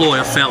would employ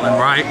a felon,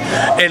 right?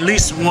 At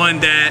least one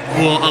that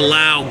will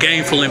allow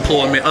gainful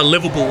employment, a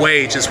livable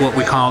wage is what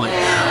we call it,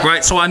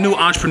 right? So I knew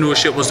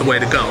entrepreneurship was the way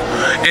to go.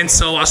 And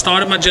so I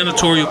started my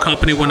janitorial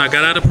company when I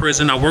got out of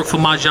prison. I worked for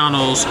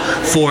Maggiano's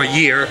for a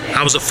year.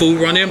 I was a food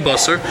runner and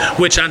busser,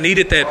 which I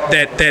needed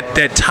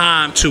that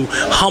time to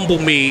humble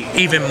me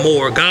even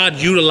more. God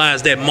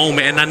utilized that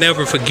moment, and I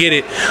never forget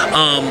it.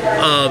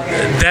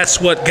 That's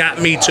what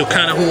got me to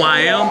kind of who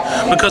I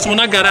am, because when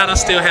I got out, I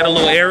still had a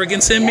little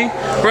arrogance in me,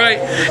 right?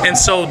 And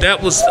so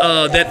that was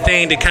that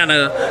thing that kind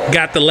of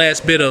got the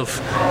last bit of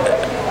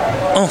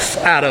oomph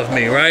out of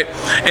me, right?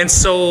 And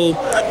so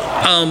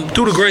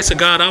through the grace of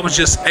God, I was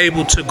just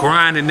able to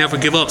grind and never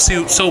give up.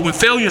 See, so when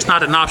failure is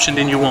not an option,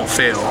 then you won't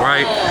fail,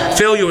 right?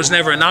 Failure was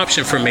never an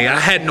option for me. I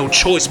had no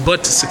choice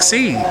but to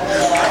succeed.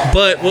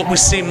 But what we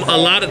see a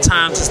lot of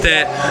times is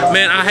that,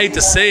 man, I hate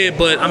to say it,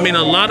 but I mean,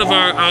 a lot of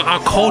our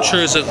culture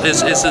is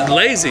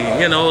lazy.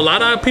 A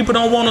lot of people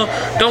don't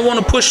want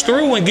to push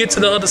through and get to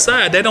the other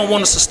side. They don't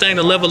want to sustain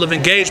a level of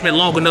engagement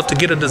long enough to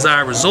get a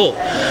desired result,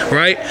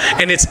 right?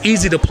 And it's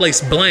easy to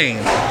place blame.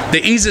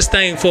 The easiest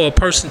thing for a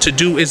person to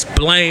do is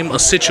blame a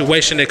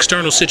situation,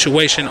 external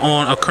situation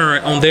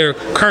on their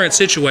current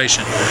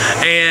situation.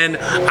 And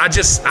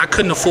I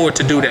couldn't afford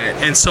to do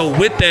that. And so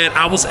with that,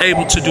 I was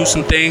able to do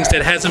some things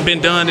that hasn't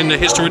been done in the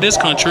history of this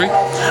country,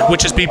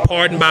 which is be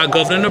pardoned by a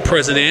governor and a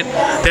president.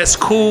 That's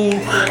cool.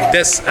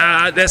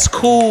 That's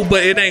cool,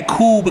 but it ain't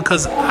cool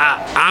because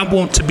I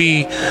want to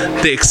be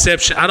the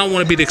exception. I don't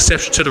want to be the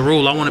exception to the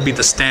rule. I want to be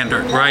the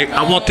standard, right?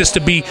 I want this to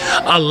be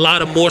a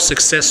lot of more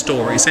success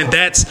stories. And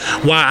that's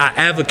why I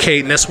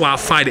advocate, and that's why I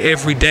fight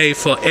every day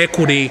for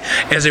equity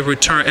as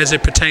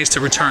it pertains to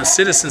returned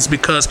citizens,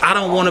 because I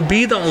don't want to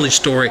be the only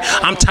story.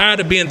 I'm tired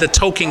of being the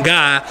token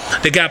guy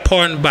that got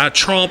pardoned by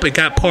Trump and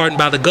got pardoned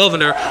by the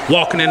governor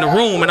walking in the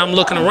room, and I'm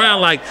looking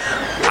around like,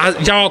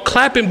 y'all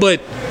clapping,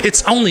 but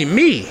it's only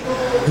me.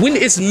 When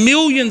it's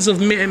millions of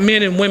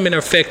men and women are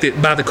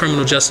affected by the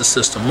criminal justice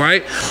system,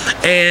 right?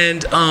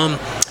 And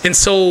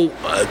so,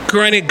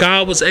 granted,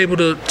 God was able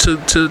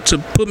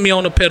to put me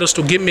on a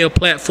pedestal, give me a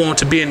platform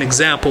to be an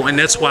example, and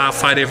that's why I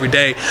fight every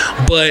day.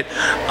 But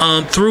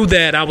through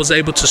that, I was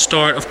able to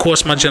start, of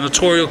course, my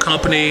janitorial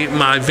company,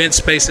 my event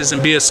spaces,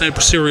 and be a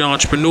serial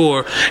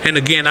entrepreneur. And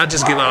again, I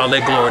just give all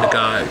that glory to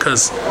God,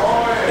 because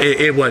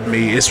it wasn't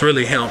me. It's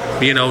really Him,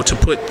 to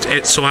put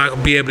it so I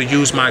can be able to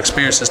use my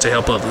experiences to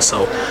help others.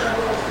 So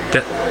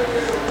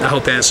I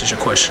hope that answers your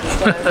question.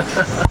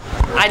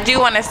 I do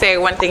want to say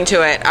one thing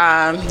to it.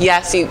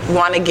 Yes, you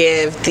want to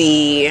give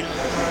the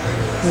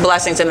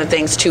blessings and the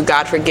things to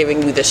God for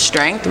giving you the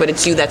strength, but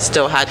it's you that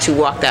still had to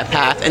walk that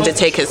path and to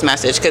take His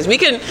message, because we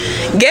can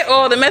get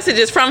all the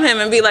messages from Him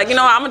and be like, I'm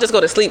gonna just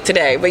go to sleep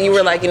today, but you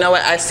were like,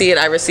 what, I see it,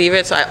 I receive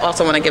it. So I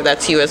also want to give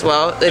that to you as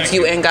well. It's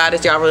you and God,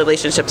 it's your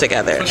relationship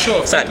together. For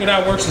sure. Faith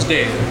without works is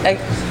dead.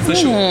 For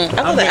sure.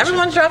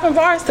 Everyone's dropping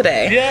bars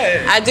today.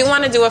 Yeah. I do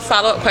want to do a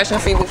follow-up question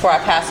for you before I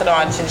pass it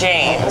on to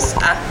James.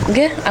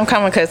 I'm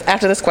coming, because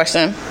after this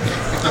question,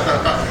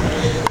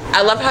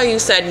 I love how you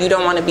said you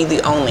don't want to be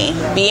the only.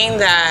 Being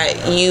that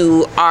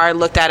you are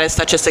looked at as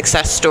such a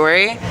success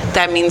story,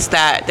 that means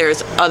that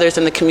there's others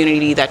in the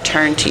community that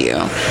turn to you.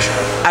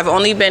 I've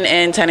only been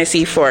in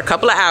Tennessee for a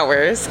couple of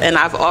hours, and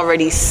I've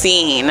already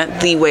seen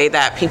the way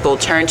that people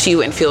turn to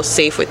you and feel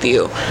safe with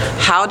you.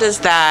 How does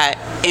that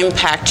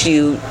impact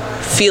you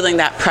feeling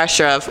that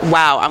pressure of,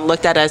 wow, I'm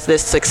looked at as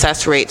this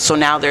success rate, so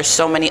now there's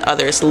so many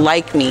others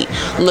like me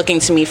looking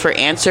to me for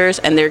answers,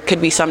 and there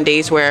could be some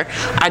days where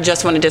I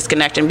just want to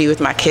disconnect and be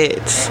with my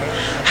kids.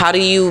 How do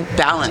you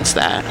balance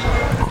that?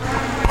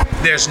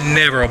 There's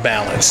never a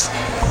balance.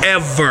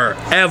 Ever,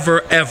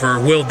 ever, ever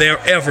will there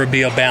ever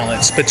be a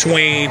balance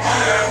between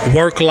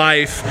work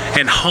life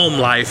and home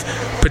life,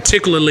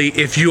 particularly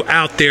if you're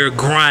out there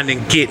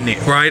grinding, getting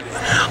it, right?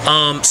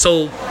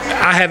 So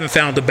I haven't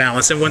found the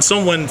balance. And when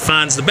someone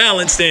finds the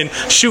balance, then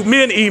shoot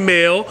me an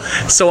email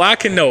so I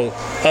can know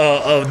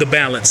of the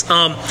balance.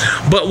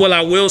 But what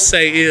I will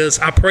say is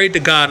I prayed to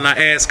God and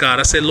I asked God,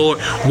 I said, Lord,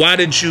 why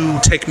did you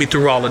take me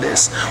through all of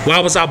this? Why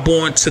was I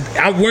born to,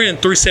 we're in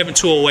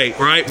 37208,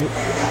 right?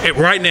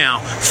 Right now,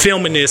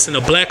 filming this in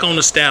a black-owned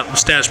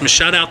establishment.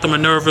 Shout out to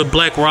Minerva,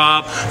 Black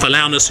Rob for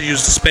allowing us to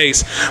use the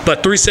space.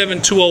 But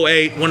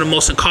 37208, one of the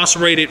most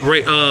incarcerated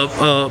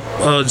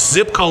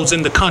zip codes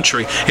in the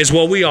country, is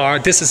where we are.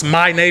 This is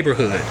my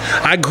neighborhood.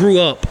 I grew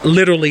up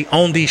literally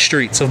on these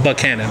streets of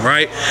Buchanan,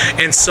 right?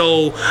 And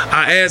so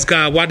I asked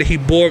God, why did he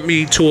board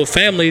me to a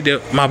family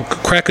that my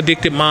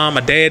crack-addicted mom,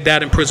 my dad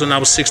died in prison when I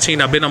was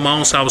 16. I've been on my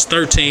own since I was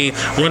 13,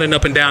 running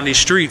up and down these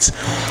streets.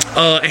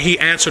 And he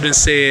answered and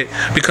said,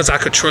 because I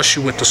could trust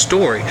you with the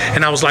story.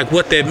 And I was like,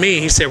 what that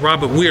mean? He said,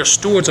 Robert, we are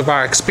stewards of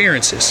our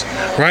experiences,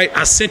 right?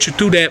 I sent you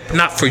through that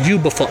not for you,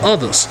 but for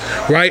others,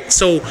 right?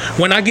 So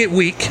when I get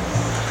weak,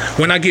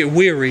 when I get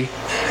weary,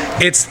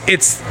 it's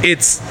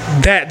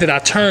that I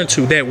turn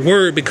to, that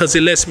word, because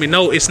it lets me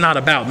know it's not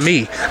about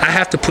me. I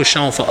have to push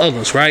on for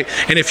others, right?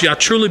 And if y'all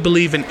truly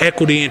believe in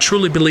equity and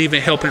truly believe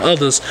in helping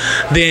others,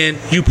 then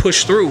you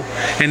push through.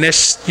 And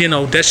that's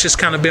just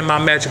kind of been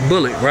my magic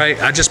bullet, right?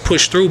 I just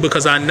push through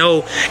because I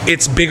know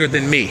it's bigger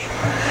than me,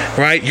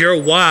 right? Your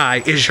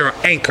why is your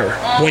anchor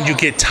when you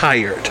get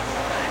tired.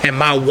 And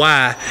my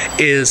why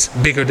is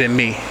bigger than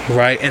me,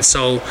 right? And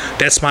so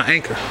that's my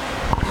anchor.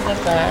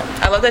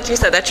 I love that you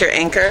said that's your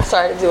anchor.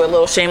 Sorry to do a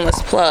little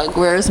shameless plug.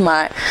 Where's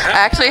my... I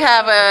actually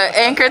have an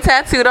anchor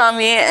tattooed on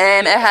me,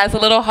 and it has a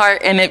little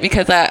heart in it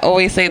because I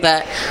always say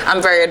that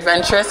I'm very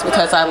adventurous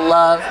because I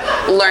love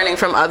learning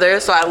from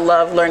others. So I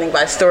love learning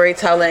by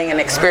storytelling and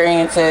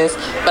experiences,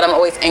 but I'm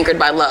always anchored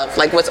by love.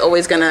 Like, what's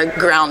always going to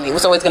ground me?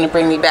 What's always going to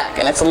bring me back?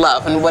 And it's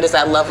love. And what does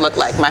that love look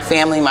like? My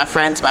family, my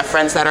friends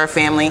that are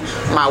family,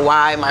 my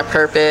why, my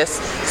purpose.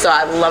 So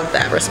I love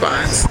that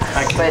response.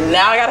 But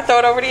now I got to throw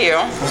it over to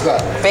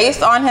you.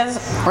 Based on his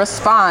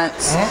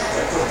response,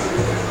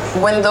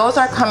 when those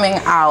are coming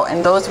out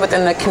and those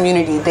within the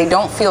community, they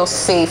don't feel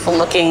safe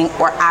looking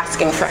or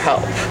asking for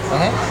help.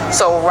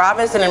 So Rob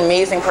is an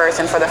amazing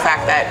person for the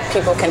fact that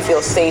people can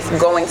feel safe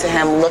going to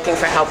him, looking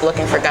for help,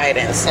 looking for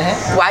guidance.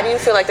 Why do you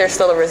feel like there's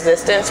still a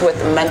resistance with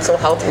mental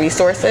health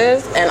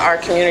resources in our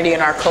community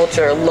and our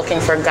culture looking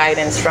for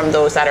guidance from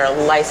those that are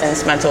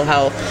licensed mental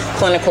health,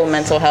 clinical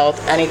mental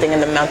health, anything in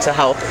the mental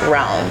health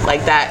realm?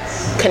 Like, that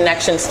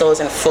connection still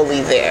isn't fully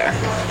there.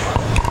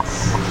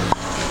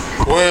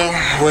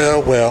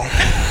 Well.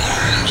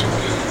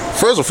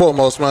 First and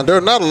foremost, man, there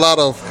are not a lot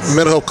of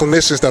mental health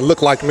clinicians that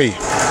look like me.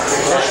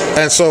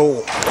 And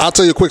so I'll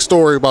tell you a quick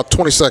story, about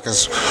 20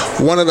 seconds.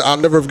 I'll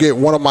never forget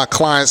one of my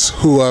clients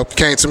who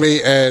came to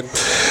me, and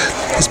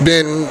he's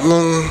been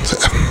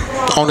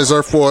on this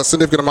earth for a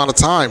significant amount of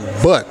time.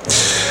 But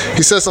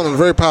he said something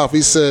very powerful.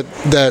 He said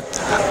that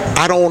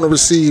I don't want to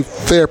receive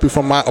therapy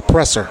from my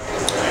oppressor.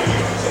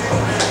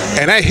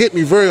 And that hit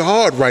me very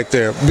hard right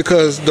there,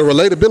 because the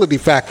relatability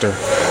factor,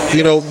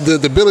 the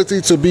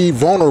ability to be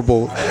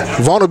vulnerable.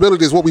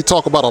 Vulnerability is what we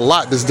talk about a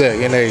lot this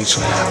day and age.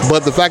 But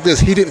the fact is,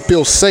 he didn't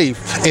feel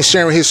safe in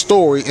sharing his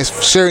story and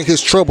sharing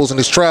his troubles and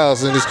his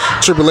trials and his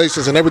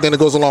tribulations and everything that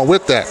goes along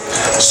with that.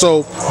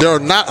 So there are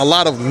not a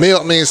lot of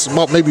maybe less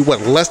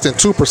than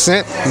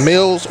 2%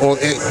 males or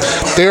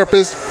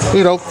therapists,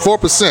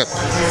 4%.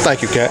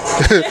 Thank you, Kat.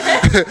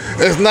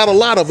 There's not a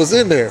lot of us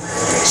in there.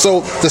 So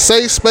the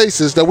safe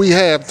spaces that we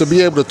have to be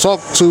able to talk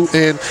to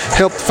and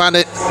help find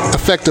that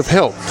effective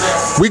help.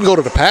 We can go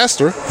to the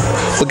pastor,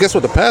 but guess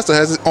what? The pastor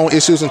has his own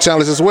issues and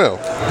challenges as well.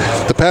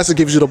 The pastor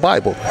gives you the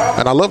Bible,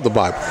 and I love the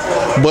Bible.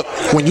 But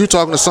when you're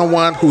talking to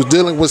someone who's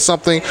dealing with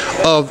something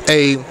of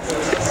a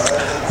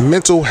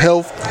mental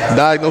health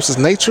diagnosis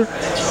nature,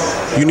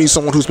 you need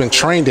someone who's been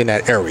trained in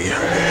that area.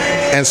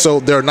 And so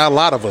there are not a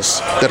lot of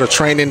us that are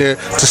trained in there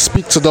to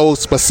speak to those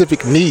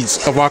specific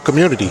needs of our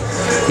community,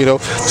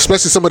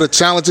 especially some of the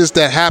challenges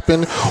that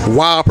happen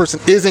while a person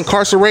is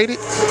incarcerated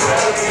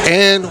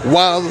and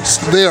while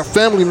their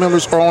family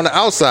members are on the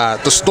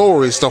outside. The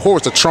stories, the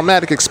horrors, the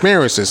traumatic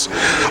experiences,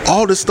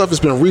 all this stuff has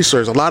been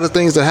researched. A lot of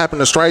things that happen,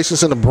 the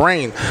striations in the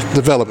brain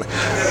development,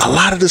 a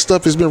lot of this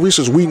stuff has been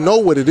researched. We know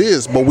what it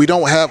is, but we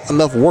don't have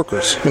enough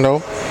workers,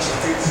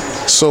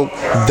 So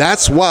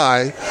that's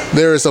why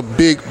there is a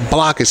big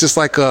blockage. It's just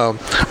like a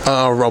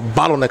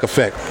bottleneck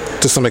effect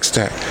to some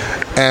extent.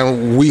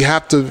 And we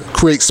have to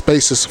create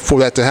spaces for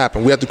that to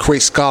happen. We have to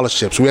create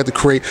scholarships. We have to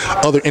create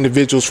other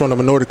individuals from the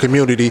minority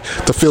community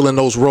to fill in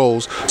those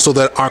roles so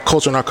that our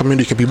culture and our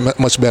community can be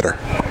much better.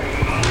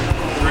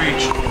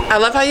 I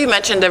love how you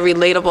mentioned the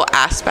relatable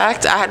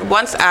aspect. I had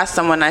once asked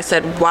someone, I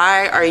said,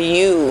 why are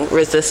you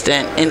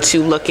resistant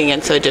into looking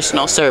into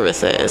additional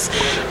services?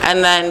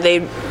 And then they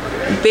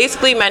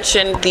basically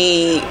mentioned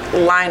the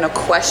line of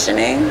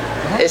questioning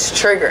is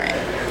triggering.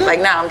 Like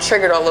now I'm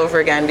triggered all over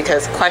again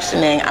because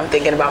questioning, I'm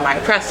thinking about my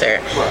oppressor.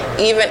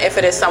 Even if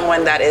it is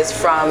someone that is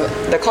from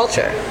the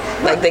culture.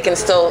 Like they can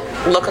still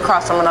look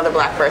across from another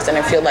black person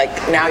and feel like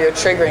now you're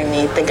triggering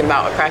me thinking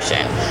about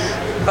oppression.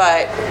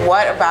 But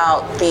what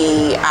about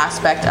the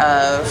aspect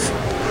of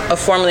a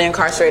formerly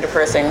incarcerated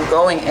person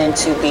going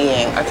into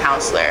being a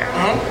counselor?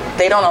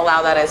 They don't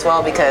allow that as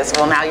well because,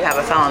 well, now you have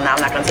a felon, now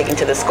I'm not going to take you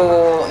to the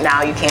school,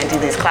 now you can't do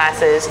these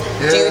classes.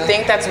 Do you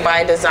think that's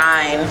by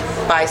design,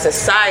 by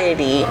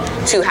society,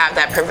 to have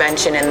that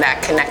prevention and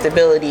that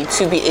connectability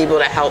to be able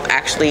to help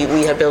actually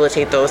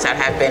rehabilitate those that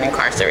have been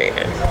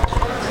incarcerated?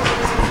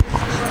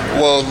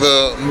 Well,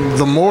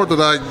 the more that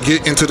I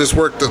get into this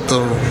work,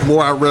 the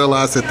more I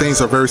realize that things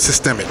are very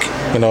systemic.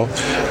 You know,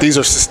 these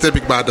are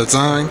systemic by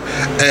design,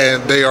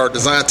 and they are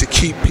designed to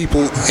keep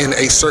people in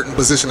a certain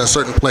position, a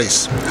certain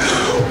place.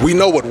 We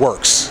know what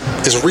works.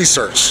 It's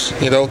research.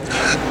 You know,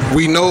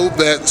 we know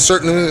that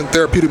certain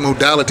therapeutic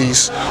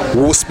modalities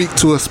will speak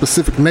to a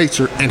specific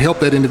nature and help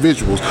that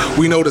individual.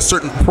 We know that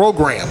certain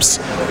programs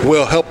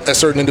will help a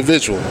certain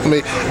individual.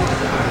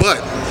 But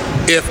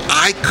if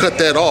I cut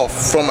that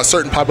off from a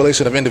certain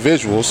population of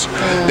individuals,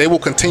 they will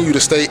continue to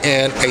stay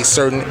in a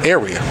certain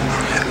area.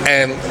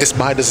 And it's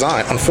by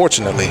design,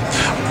 unfortunately.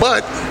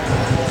 But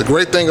the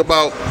great thing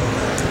about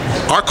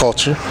our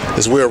culture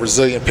is we're a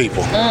resilient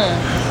people.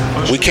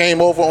 We came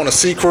over on a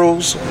sea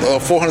cruise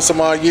 400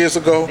 some odd years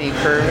ago.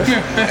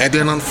 And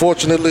then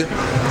unfortunately,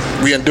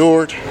 we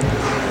endured,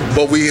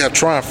 but we have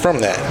triumphed from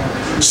that.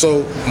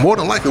 So more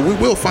than likely, we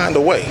will find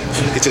a way.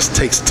 It just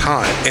takes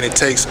time, and it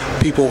takes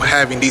people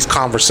having these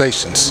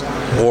conversations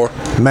or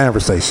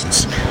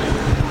manifestations.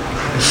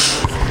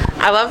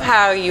 I love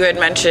how you had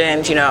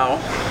mentioned, you know,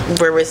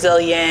 we're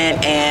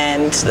resilient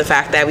and the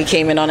fact that we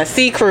came in on a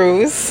sea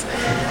cruise.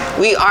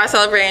 We are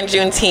celebrating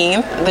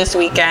Juneteenth this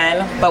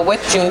weekend, but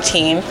with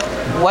Juneteenth,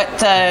 what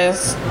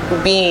does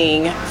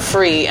being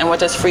free and what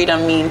does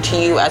freedom mean to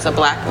you as a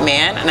black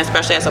man, and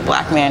especially as a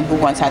black man who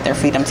once had their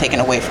freedom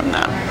taken away from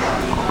them?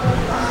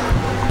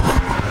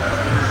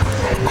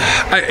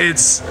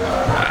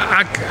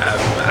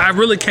 I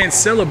really can't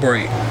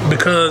celebrate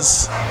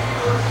because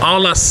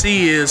all I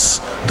see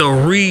is the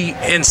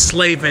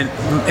re-enslavement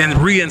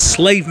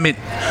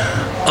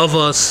of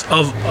us,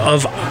 of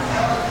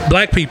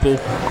black people.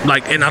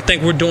 Like, and I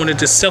think we're doing it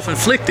just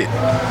self-inflicted.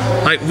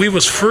 Like, we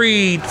was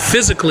freed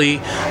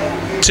physically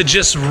to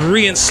just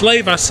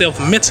re-enslave ourselves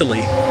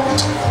mentally,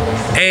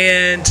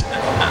 and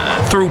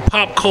through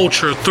pop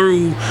culture,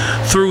 through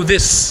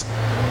this.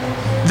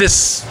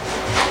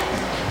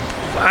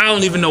 I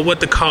don't even know what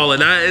to call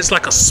it. It's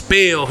like a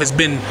spell has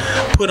been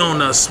put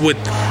on us with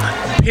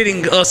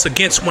pitting us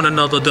against one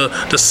another.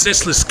 The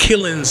senseless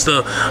killings,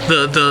 the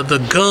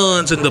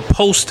guns, and the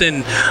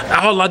posting.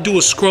 All I do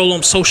is scroll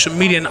on social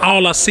media, and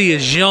all I see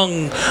is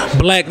young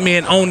black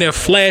men on there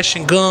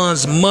flashing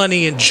guns,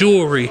 money, and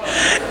jewelry,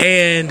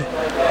 and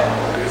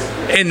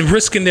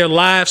risking their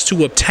lives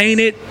to obtain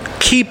it,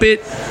 keep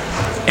it,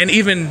 and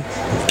even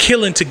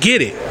killing to get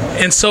it.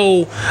 And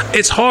so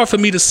it's hard for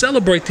me to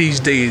celebrate these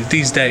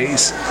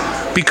days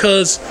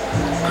because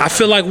I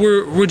feel like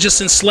we're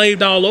just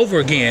enslaved all over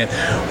again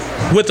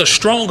with a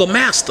stronger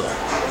master,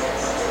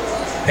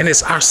 and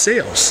it's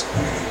ourselves.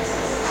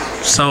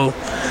 So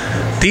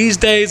these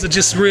days are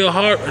just real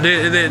hard.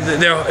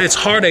 It's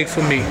heartache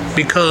for me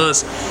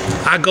because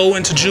I go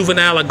into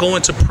juvenile, I go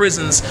into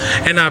prisons,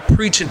 and I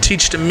preach and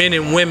teach the men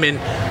and women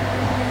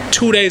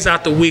 2 days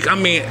out the week. I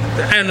mean,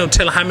 I don't know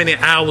tell how many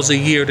hours a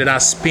year that I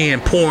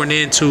spend pouring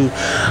into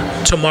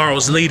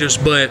tomorrow's leaders,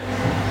 but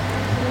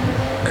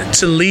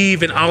to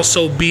leave and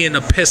also be in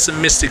a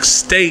pessimistic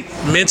state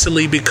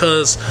mentally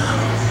because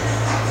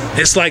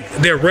it's like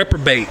they're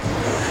reprobate.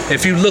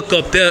 If you look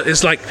up there,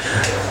 it's like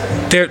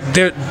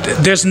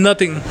there's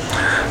nothing.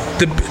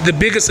 The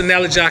biggest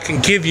analogy I can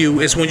give you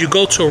is when you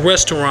go to a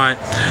restaurant,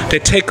 they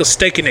take a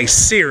steak and they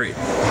sear it.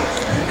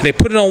 They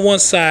put it on one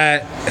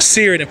side,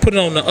 sear it, and put it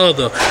on the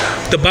other.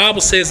 The Bible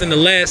says in the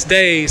last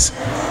days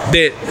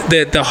that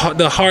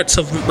the hearts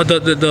of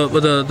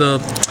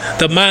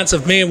the minds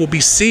of men will be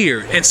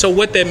seared. And so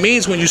what that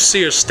means when you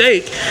sear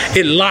steak,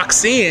 it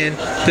locks in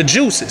the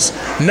juices.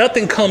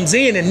 Nothing comes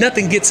in and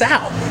nothing gets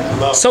out.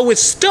 So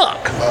it's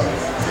stuck.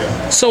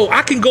 So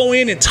I can go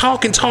in and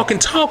talk,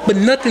 but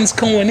nothing's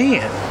going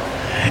in.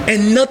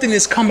 And nothing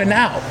is coming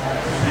out.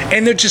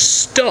 And they're just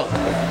stuck.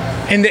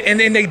 And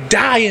they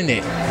die in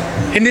it.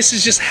 And this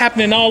is just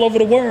happening all over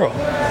the world.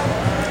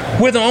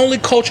 We're the only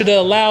culture that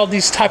allow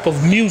these type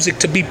of music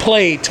to be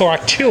played to our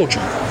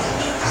children.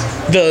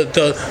 The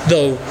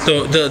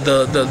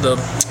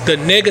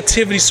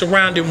negativity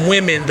surrounding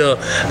women, the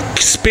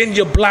spin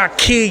your block,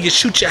 kill you,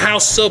 shoot your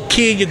house up,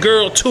 kill your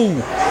girl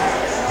too.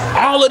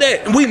 All of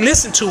that, we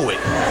listen to it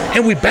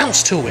and we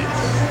bounce to it.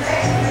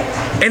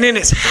 And then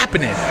it's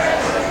happening.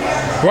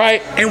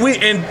 Right?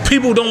 And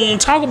people don't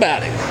want to talk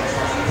about it.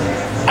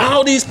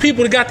 All these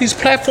people that got these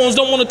platforms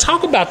don't want to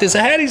talk about this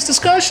and have these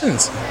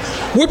discussions.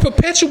 We're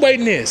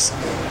perpetuating this.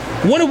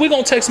 When are we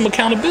going to take some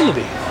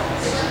accountability?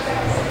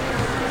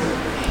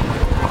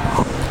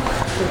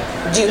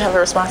 Do you have a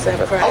response to that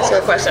before I ask you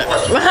a question?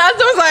 My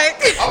husband was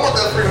like, I want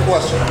that freedom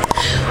question.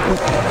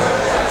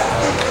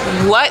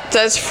 what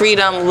does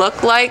freedom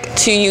look like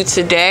to you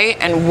today,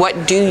 and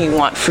what do you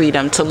want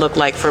freedom to look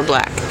like for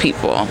Black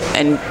people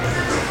and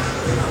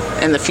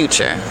in the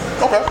future?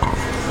 Okay.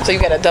 So you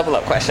got a double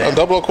up question. A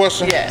double up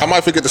question? Yeah. I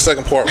might forget the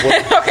second part.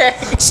 But Okay.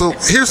 So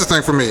here's the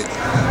thing for me.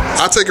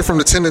 I take it from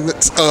the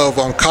tenets of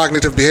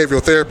cognitive behavioral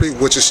therapy,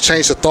 which is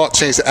change the thought,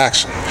 change the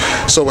action.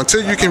 So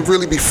until you can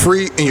really be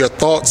free in your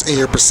thoughts and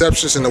your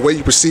perceptions and the way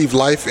you perceive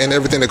life and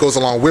everything that goes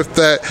along with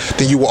that,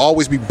 then you will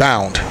always be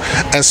bound.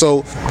 And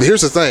so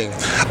here's the thing.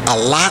 A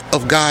lot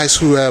of guys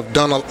who have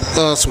done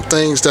some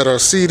things that are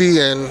seedy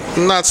and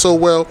not so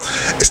well,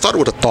 it started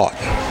with a thought.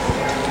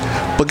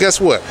 But guess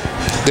what?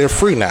 They're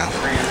free now.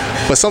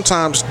 But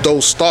sometimes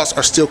those thoughts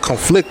are still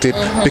conflicted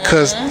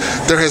because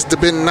there has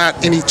been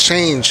not any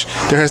change.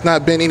 There has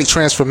not been any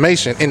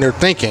transformation in their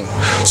thinking.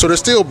 So they're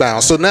still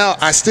bound. So now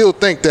I still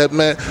think that,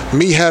 man,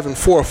 me having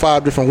 4 or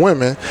 5 different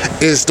women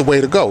is the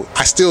way to go.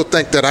 I still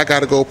think that I got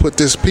to go put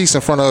this piece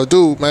in front of a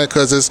dude, man,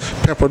 because it's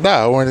pimp or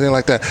die or anything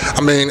like that.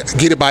 I mean,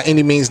 get it by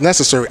any means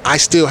necessary. I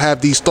still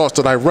have these thoughts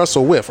that I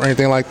wrestle with or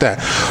anything like that.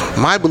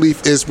 My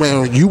belief is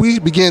when we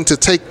begin to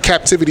take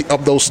captivity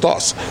of those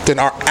thoughts, then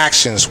our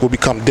actions will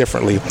become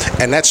differently.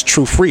 And that's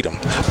true freedom.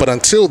 But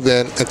until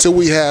then, until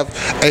we have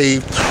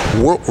a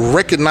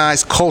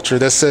recognized culture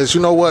that says,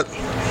 you know what,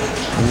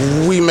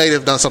 we may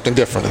have done something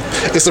differently.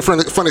 It's the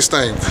funniest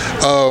thing.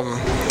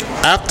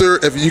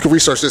 After, if you can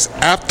research this,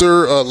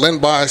 after Len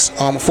Bias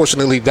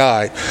unfortunately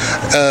died,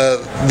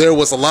 there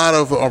was a lot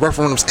of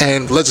referendums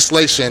and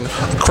legislation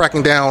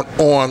cracking down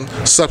on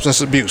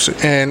substance abuse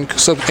and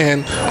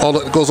all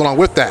that goes along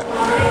with that.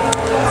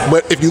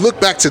 But if you look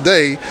back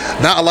today,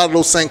 now a lot of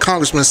those same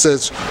congressmen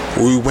says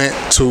we went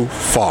too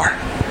far.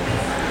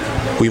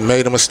 We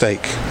made a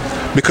mistake.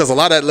 Because a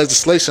lot of that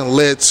legislation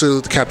led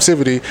to the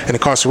captivity and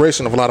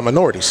incarceration of a lot of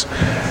minorities.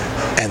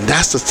 And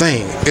that's the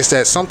thing, is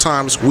that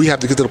sometimes we have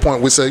to get to the point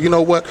where we say, you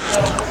know what,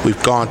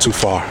 we've gone too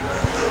far.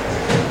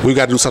 We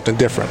got to do something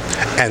different.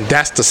 And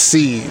that's the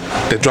seed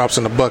that drops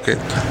in the bucket.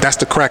 That's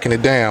the crack in the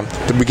dam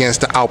that begins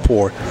to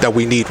outpour that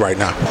we need right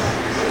now.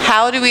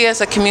 How do we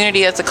as a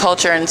community, as a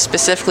culture, and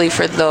specifically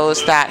for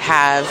those that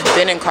have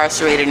been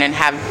incarcerated and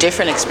have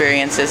different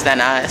experiences than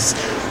us,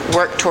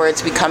 work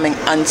towards becoming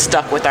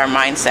unstuck with our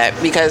mindset?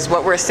 Because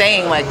what we're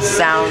saying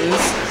sounds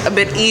a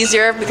bit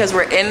easier because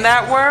we're in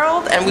that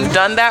world and we've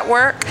done that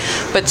work,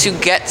 but to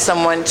get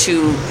someone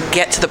to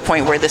get to the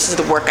point where this is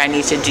the work I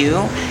need to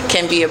do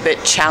can be a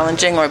bit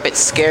challenging or a bit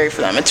scary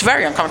for them. It's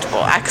very uncomfortable.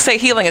 I could say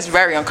healing is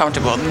very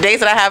uncomfortable. The days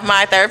that I have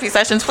my therapy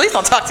sessions, please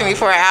don't talk to me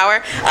for an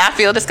hour. I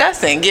feel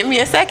disgusting. Give me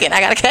a second. I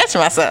gotta catch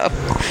myself.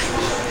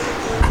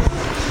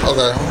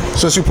 Okay.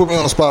 Since you put me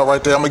on the spot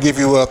right there, I'm gonna give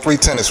you 3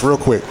 tenets real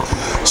quick.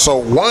 So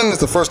one is,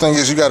 the first thing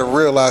is you got to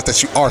realize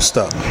that you are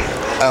stuck.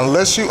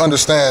 Unless you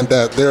understand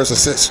that there's a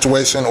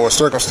situation or a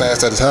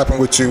circumstance that has happened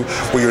with you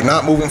where you're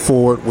not moving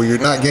forward, where you're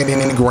not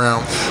gaining any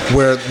ground,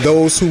 where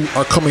those who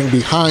are coming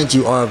behind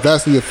you are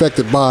vastly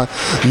affected by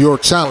your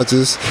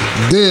challenges,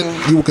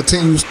 then you will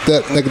continue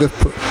that negative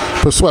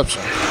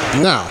perception.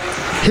 Now,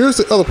 here's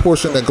the other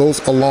portion that goes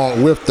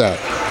along with that.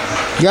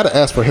 You got to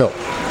ask for help.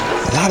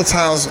 A lot of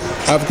times,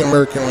 African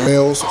American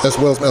males, as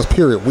well as males,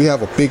 period, we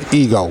have a big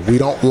ego. We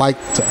don't like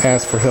to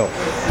ask for help.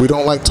 We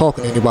don't like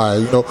talking to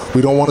anybody.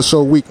 We don't want to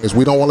show weakness.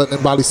 We don't want to let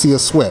anybody see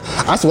us sweat.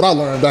 That's what I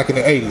learned back in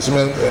the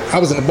 80s. I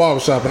was in the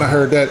barbershop and I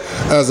heard that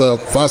as a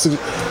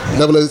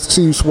never let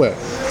see you sweat.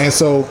 And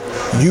so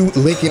you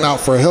linking out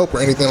for help or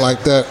anything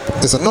like that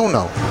is a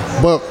no-no.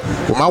 But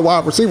when my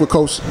wide receiver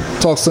coach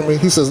talks to me,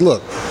 he says,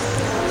 look,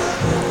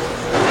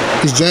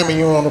 he's jamming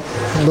you on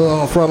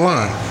the front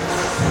line.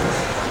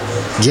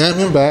 Jam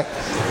him back,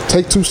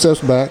 take 2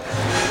 steps back.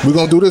 We're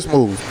going to do this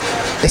move.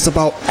 It's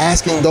about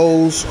asking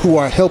those who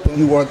are helping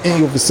you or in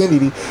your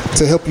vicinity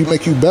to help you,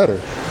 make you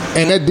better.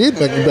 And that did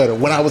make me better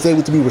when I was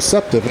able to be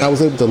receptive and I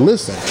was able to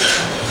listen.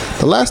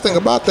 The last thing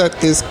about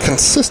that is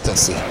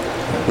consistency.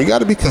 We got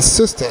to be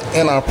consistent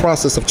in our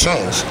process of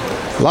change.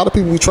 A lot of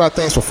people, we try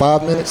things for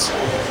 5 minutes.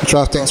 We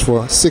try things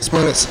for 6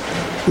 minutes.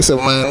 We say,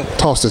 man,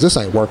 toss this. This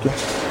ain't working.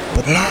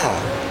 But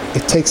no,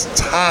 it takes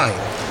time.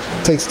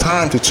 It takes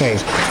time to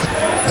change.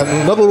 And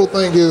another little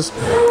thing is,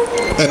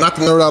 and not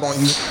to nerd out on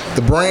you,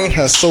 the brain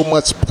has so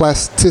much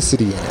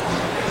plasticity in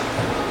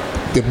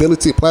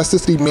it.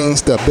 Plasticity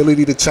means the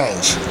ability to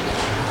change.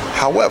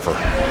 However,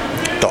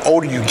 the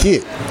older you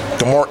get,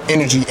 the more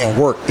energy and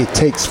work it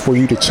takes for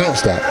you to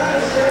change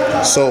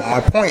that. So my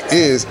point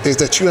is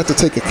that you have to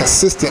take a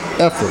consistent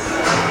effort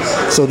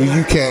so that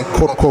you can,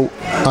 quote unquote,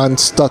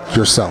 unstuck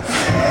yourself.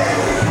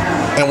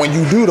 And when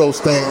you do those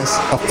things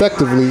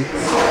effectively,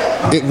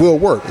 it will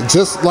work.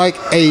 Just like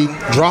a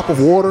drop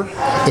of water,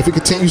 if it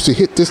continues to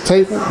hit this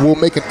table, will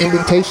make an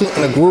indentation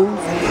and a groove.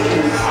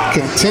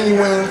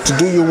 continuing to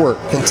do your work,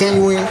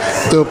 continuing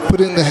to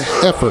put in the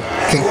effort,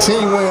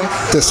 continuing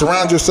to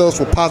surround yourselves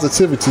with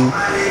positivity,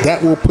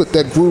 that will put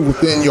that groove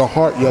within your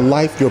heart, your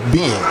life, your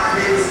being,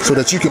 so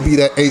that you can be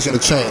that agent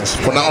of change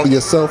for not only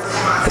yourself,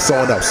 but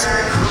someone else.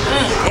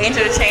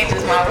 Agent of change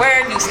is my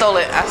word. You stole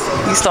it.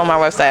 You stole my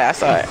website. I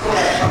saw it.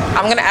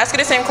 I'm going to ask you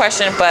the same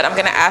question, but I'm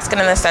going to ask it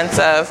in the sense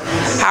of,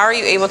 how are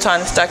you able to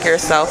unstuck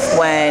yourself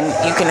when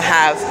you can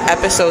have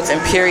episodes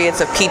and periods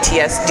of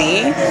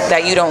PTSD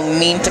that you don't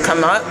mean to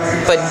come up,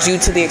 but due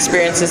to the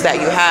experiences that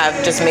you have,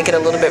 just make it a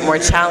little bit more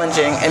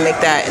challenging and make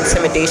that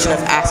intimidation of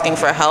asking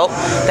for help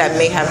that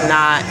may have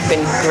not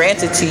been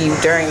granted to you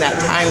during that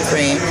time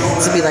frame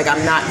to be like,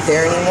 I'm not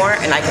there anymore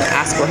and I can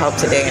ask for help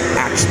today and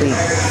actually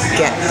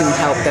get the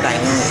help that I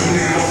need?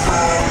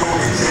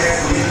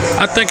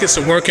 I think it's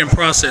a working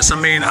process. I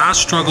mean, I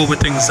struggle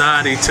with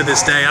anxiety to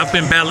this day. I've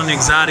been battling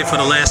anxiety for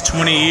the last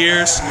 20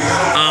 years.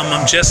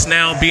 I'm just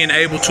now being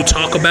able to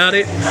talk about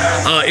it.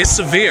 It's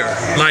severe.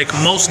 Like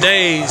most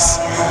days,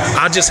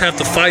 I just have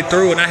to fight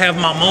through, and I have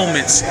my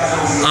moments.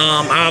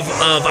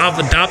 I've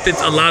adopted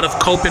a lot of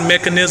coping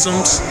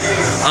mechanisms,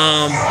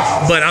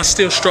 but I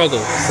still struggle,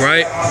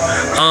 right?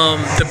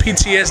 The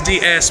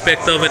PTSD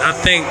aspect of it, I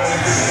think,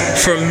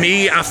 for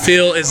me, I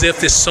feel as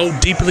if it's so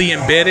deeply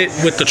embedded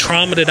with the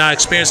trauma that I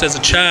experienced as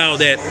a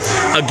child that,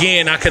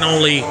 again, I can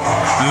only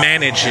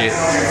manage it.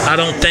 I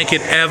don't think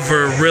it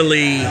ever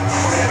really,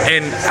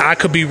 and I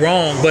could be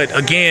wrong, but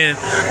again,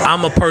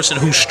 I'm a person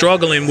who's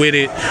struggling with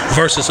it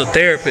versus a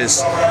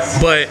therapist.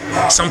 But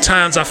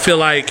sometimes I feel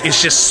like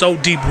it's just so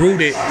deep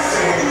rooted.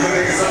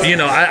 You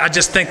know, I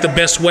just think the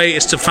best way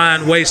is to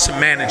find ways to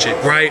manage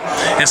it, right?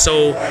 And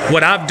so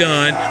what I've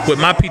done with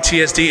my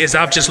PTSD is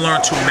I've just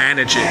learned to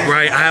manage it,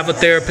 right? I have a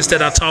therapist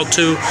that I talk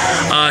to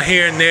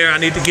here and there. I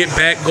need to get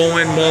back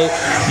going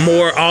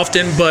more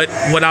often, but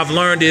what I've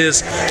learned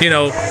is, you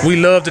know, we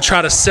love to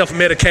try to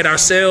self-medicate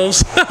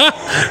ourselves.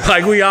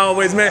 Like we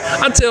always, man.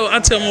 I tell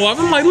my wife,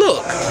 I'm like,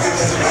 look,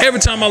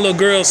 every time my little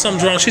girl,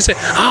 something's wrong, she said,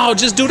 oh,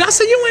 just do that. I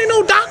said, you ain't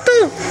no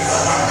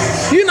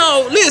doctor. You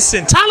know,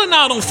 listen,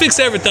 Tylenol don't fix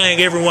everything.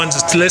 Everyone's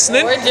just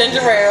listening. Or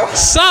ginger ale.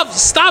 Stop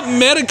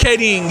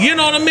medicating. You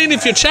know what I mean?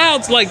 If your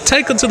child's like,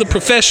 take them to the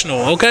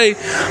professional, okay?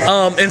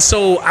 And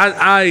so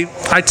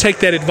I take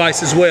that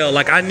advice as well.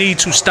 Like I need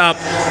to stop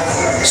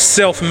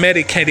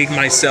self-medicating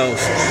myself,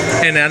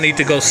 and I need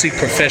to go seek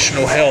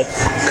professional help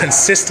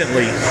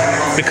consistently,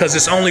 because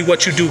it's only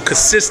what you do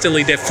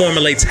consistently that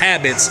formulates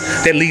habits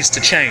that leads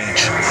to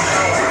change.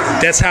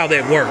 That's how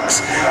that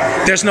works.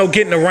 There's no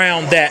getting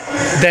around that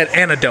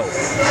antidote,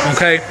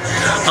 okay?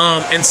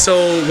 And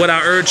so what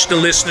I urge the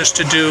listeners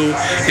to do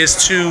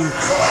is to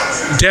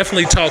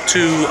definitely talk to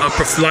a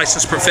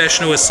licensed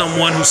professional, as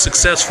someone who's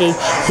successful,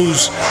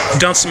 who's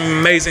done some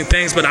amazing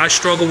things, but I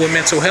struggle with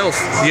mental health.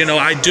 You know,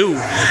 I do.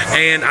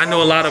 And I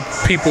know a lot of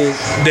people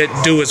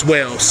that do as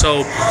well.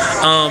 So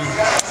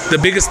the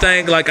biggest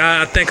thing, like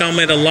I think I'm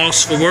at a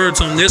loss for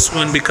words on this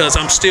one because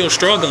I'm still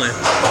struggling,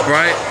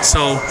 right? So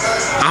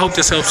I hope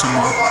this helps someone.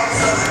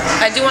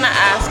 I do want to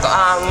ask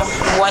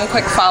one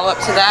quick follow-up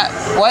to that.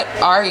 What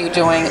are you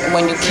doing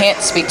when you can't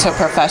speak to a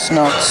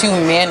professional to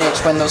manage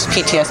when those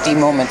PTSD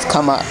moments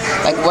come up?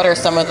 Like, what are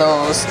some of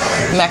those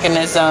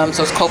mechanisms,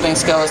 those coping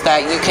skills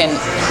that you can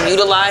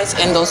utilize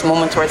in those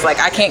moments where it's like,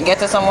 I can't get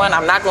to someone,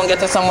 I'm not going to get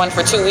to someone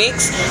for 2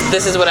 weeks.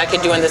 This is what I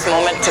could do in this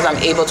moment because I'm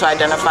able to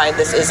identify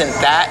this isn't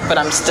that, but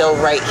I'm still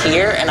right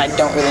here and I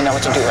don't really know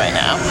what to do right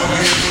now.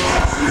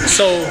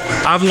 So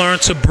I've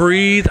learned to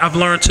breathe. I've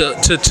learned to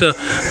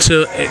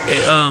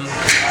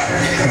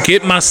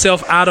get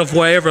myself out of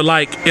wherever.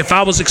 Like if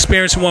I was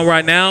experiencing one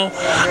right now,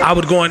 I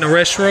would go in the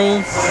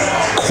restroom,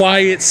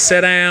 quiet,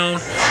 sit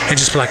down, and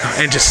just be like,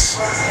 and just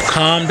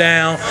calm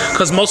down.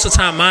 Because most of the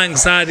time my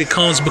anxiety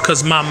comes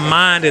because my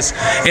mind is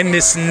in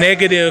this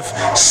negative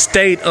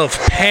state of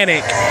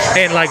panic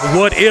and like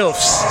what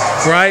ifs,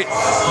 right?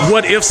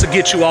 What ifs will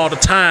get you all the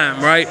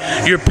time, right?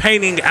 You're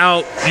painting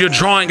out, you're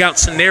drawing out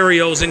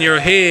scenarios in your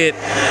head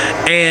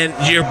and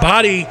your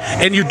body,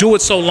 and you do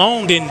it so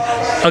long, then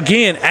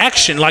again,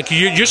 action, like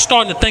you're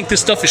starting to think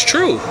this stuff is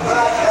true,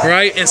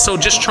 right? And so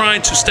just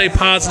trying to stay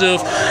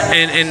positive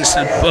and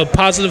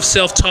positive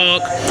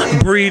self-talk,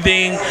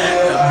 breathing,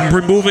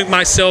 removing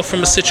myself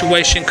from a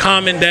situation,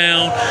 calming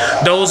down,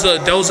 those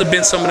have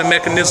been some of the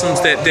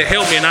mechanisms that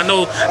help me. And I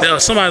know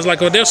that somebody's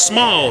like, oh, they're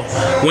small.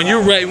 When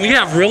you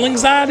have real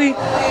anxiety,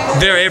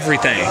 they're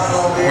everything,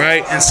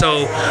 right? And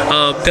so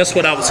that's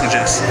what I would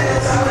suggest.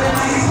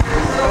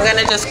 I'm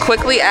going to just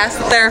quickly ask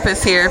the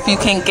therapist here if you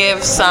can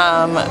give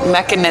some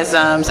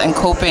mechanisms and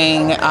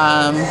coping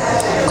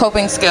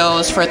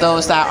skills for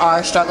those that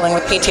are struggling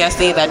with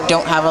PTSD that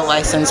don't have a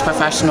licensed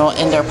professional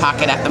in their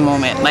pocket at the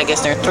moment. Like,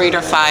 is there 3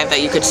 to 5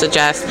 that you could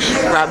suggest?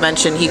 Rob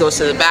mentioned he goes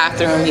to the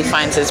bathroom, he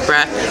finds his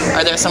breath.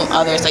 Are there some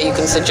others that you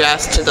can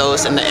suggest to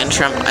those in the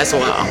interim as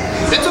well?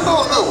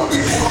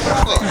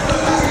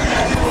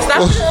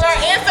 Stop stealing our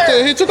answers.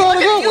 Yeah, he took all the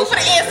Look at good you for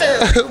the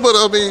answers. But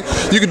I mean,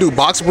 you can do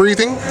box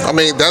breathing. I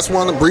mean, that's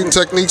one of the breathing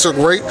techniques are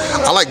great.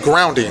 I like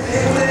grounding.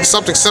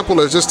 Something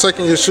simple as just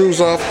taking your shoes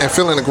off and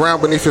feeling the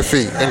ground beneath your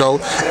feet, you know,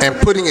 and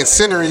putting and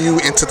centering you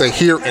into the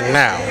here and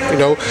now, you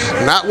know,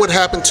 not what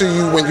happened to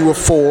you when you were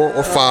 4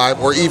 or 5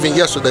 or even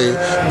yesterday,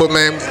 but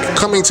man,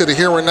 coming to the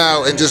here and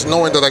now and just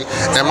knowing that, like,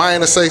 am I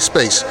in a safe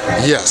space?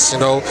 Yes, you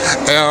know.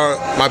 Are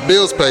my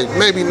bills paid?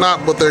 Maybe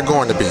not, but they're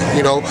going to be,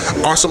 you know.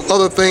 Are some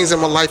other things in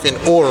my life in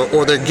order,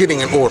 or they're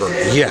getting in order?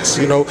 Yes,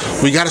 you know.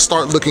 We got to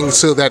start looking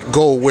to that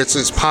goal, which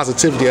is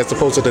positivity as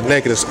opposed to the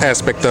negative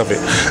aspect of it.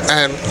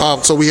 And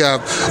so we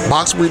have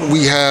box breathing,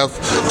 we have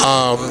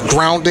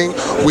grounding,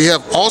 we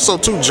have also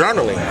too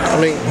journaling.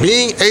 I mean,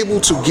 being able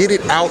to get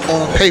it out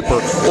on paper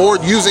or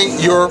using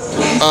your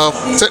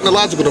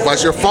technological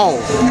device, your phone,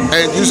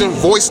 and using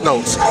voice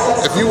notes.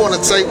 If you want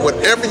to say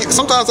whatever,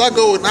 sometimes I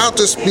go and I'll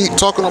just be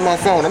talking on my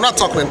phone. I'm not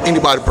talking to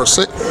anybody per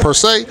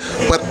se,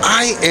 but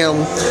I am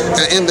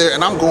in there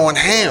and I'm going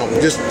ham,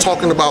 just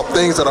talking about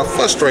things that are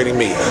frustrating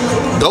me.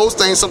 Those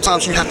things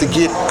sometimes you have to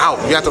get out.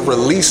 You have to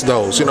release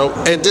those, you know,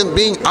 and then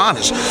being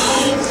honest.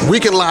 We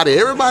can lie to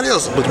everybody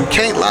else, but you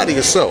can't lie to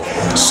yourself.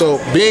 So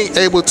being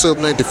able to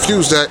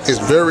diffuse that is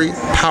very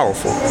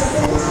powerful.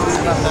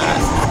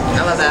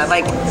 I love that.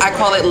 Like, I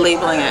call it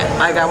labeling it.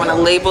 Like, I want to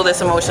label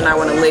this emotion. I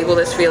want to label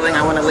this feeling.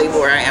 I want to label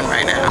where I am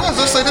right now. Yeah,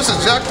 just say this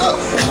is jacked up.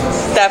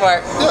 That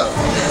part. Yeah.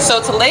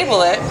 So to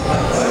label it,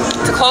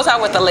 to close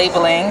out with the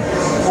labeling,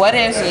 what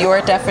is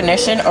your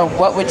definition, or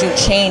what would you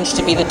change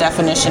to be the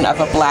definition of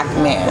a black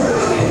man?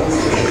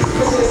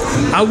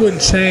 I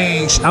wouldn't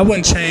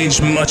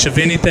change much of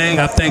anything.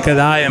 I think that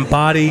I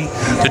embody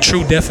the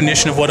true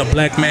definition of what a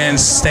black man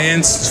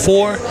stands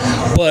for.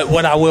 But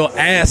what I will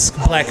ask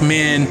black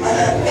men,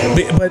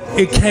 but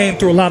it came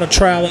through a lot of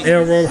trial and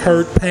error,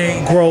 hurt,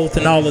 pain, growth,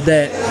 and all of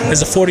that.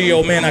 As a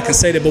 40-year-old man, I can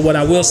say that. But what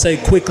I will say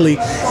quickly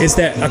is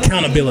that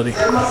accountability.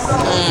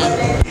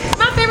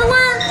 My favorite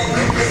word.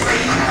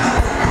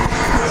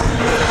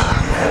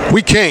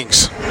 We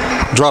kings.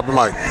 Drop the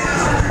mic.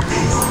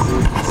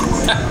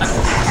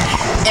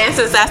 And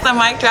since that's the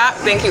mic drop,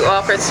 thank you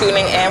all for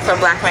tuning in for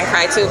Black Men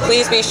Cry Too.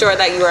 Please be sure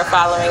that you are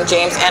following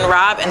James and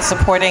Rob and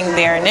supporting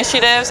their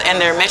initiatives and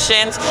their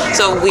missions.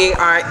 So we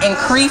are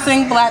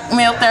increasing black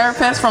male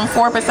therapists from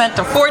 4%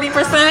 to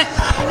 40%,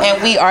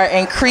 and we are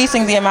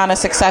increasing the amount of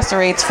success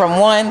rates from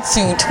 1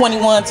 to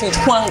 21 to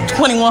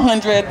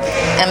 2,100,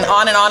 and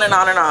on and on and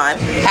on and on.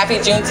 Happy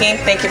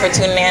Juneteenth. Thank you for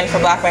tuning in for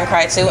Black Men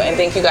Cry Too, and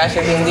thank you guys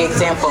for being the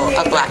example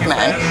of black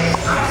men.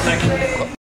 Thank you.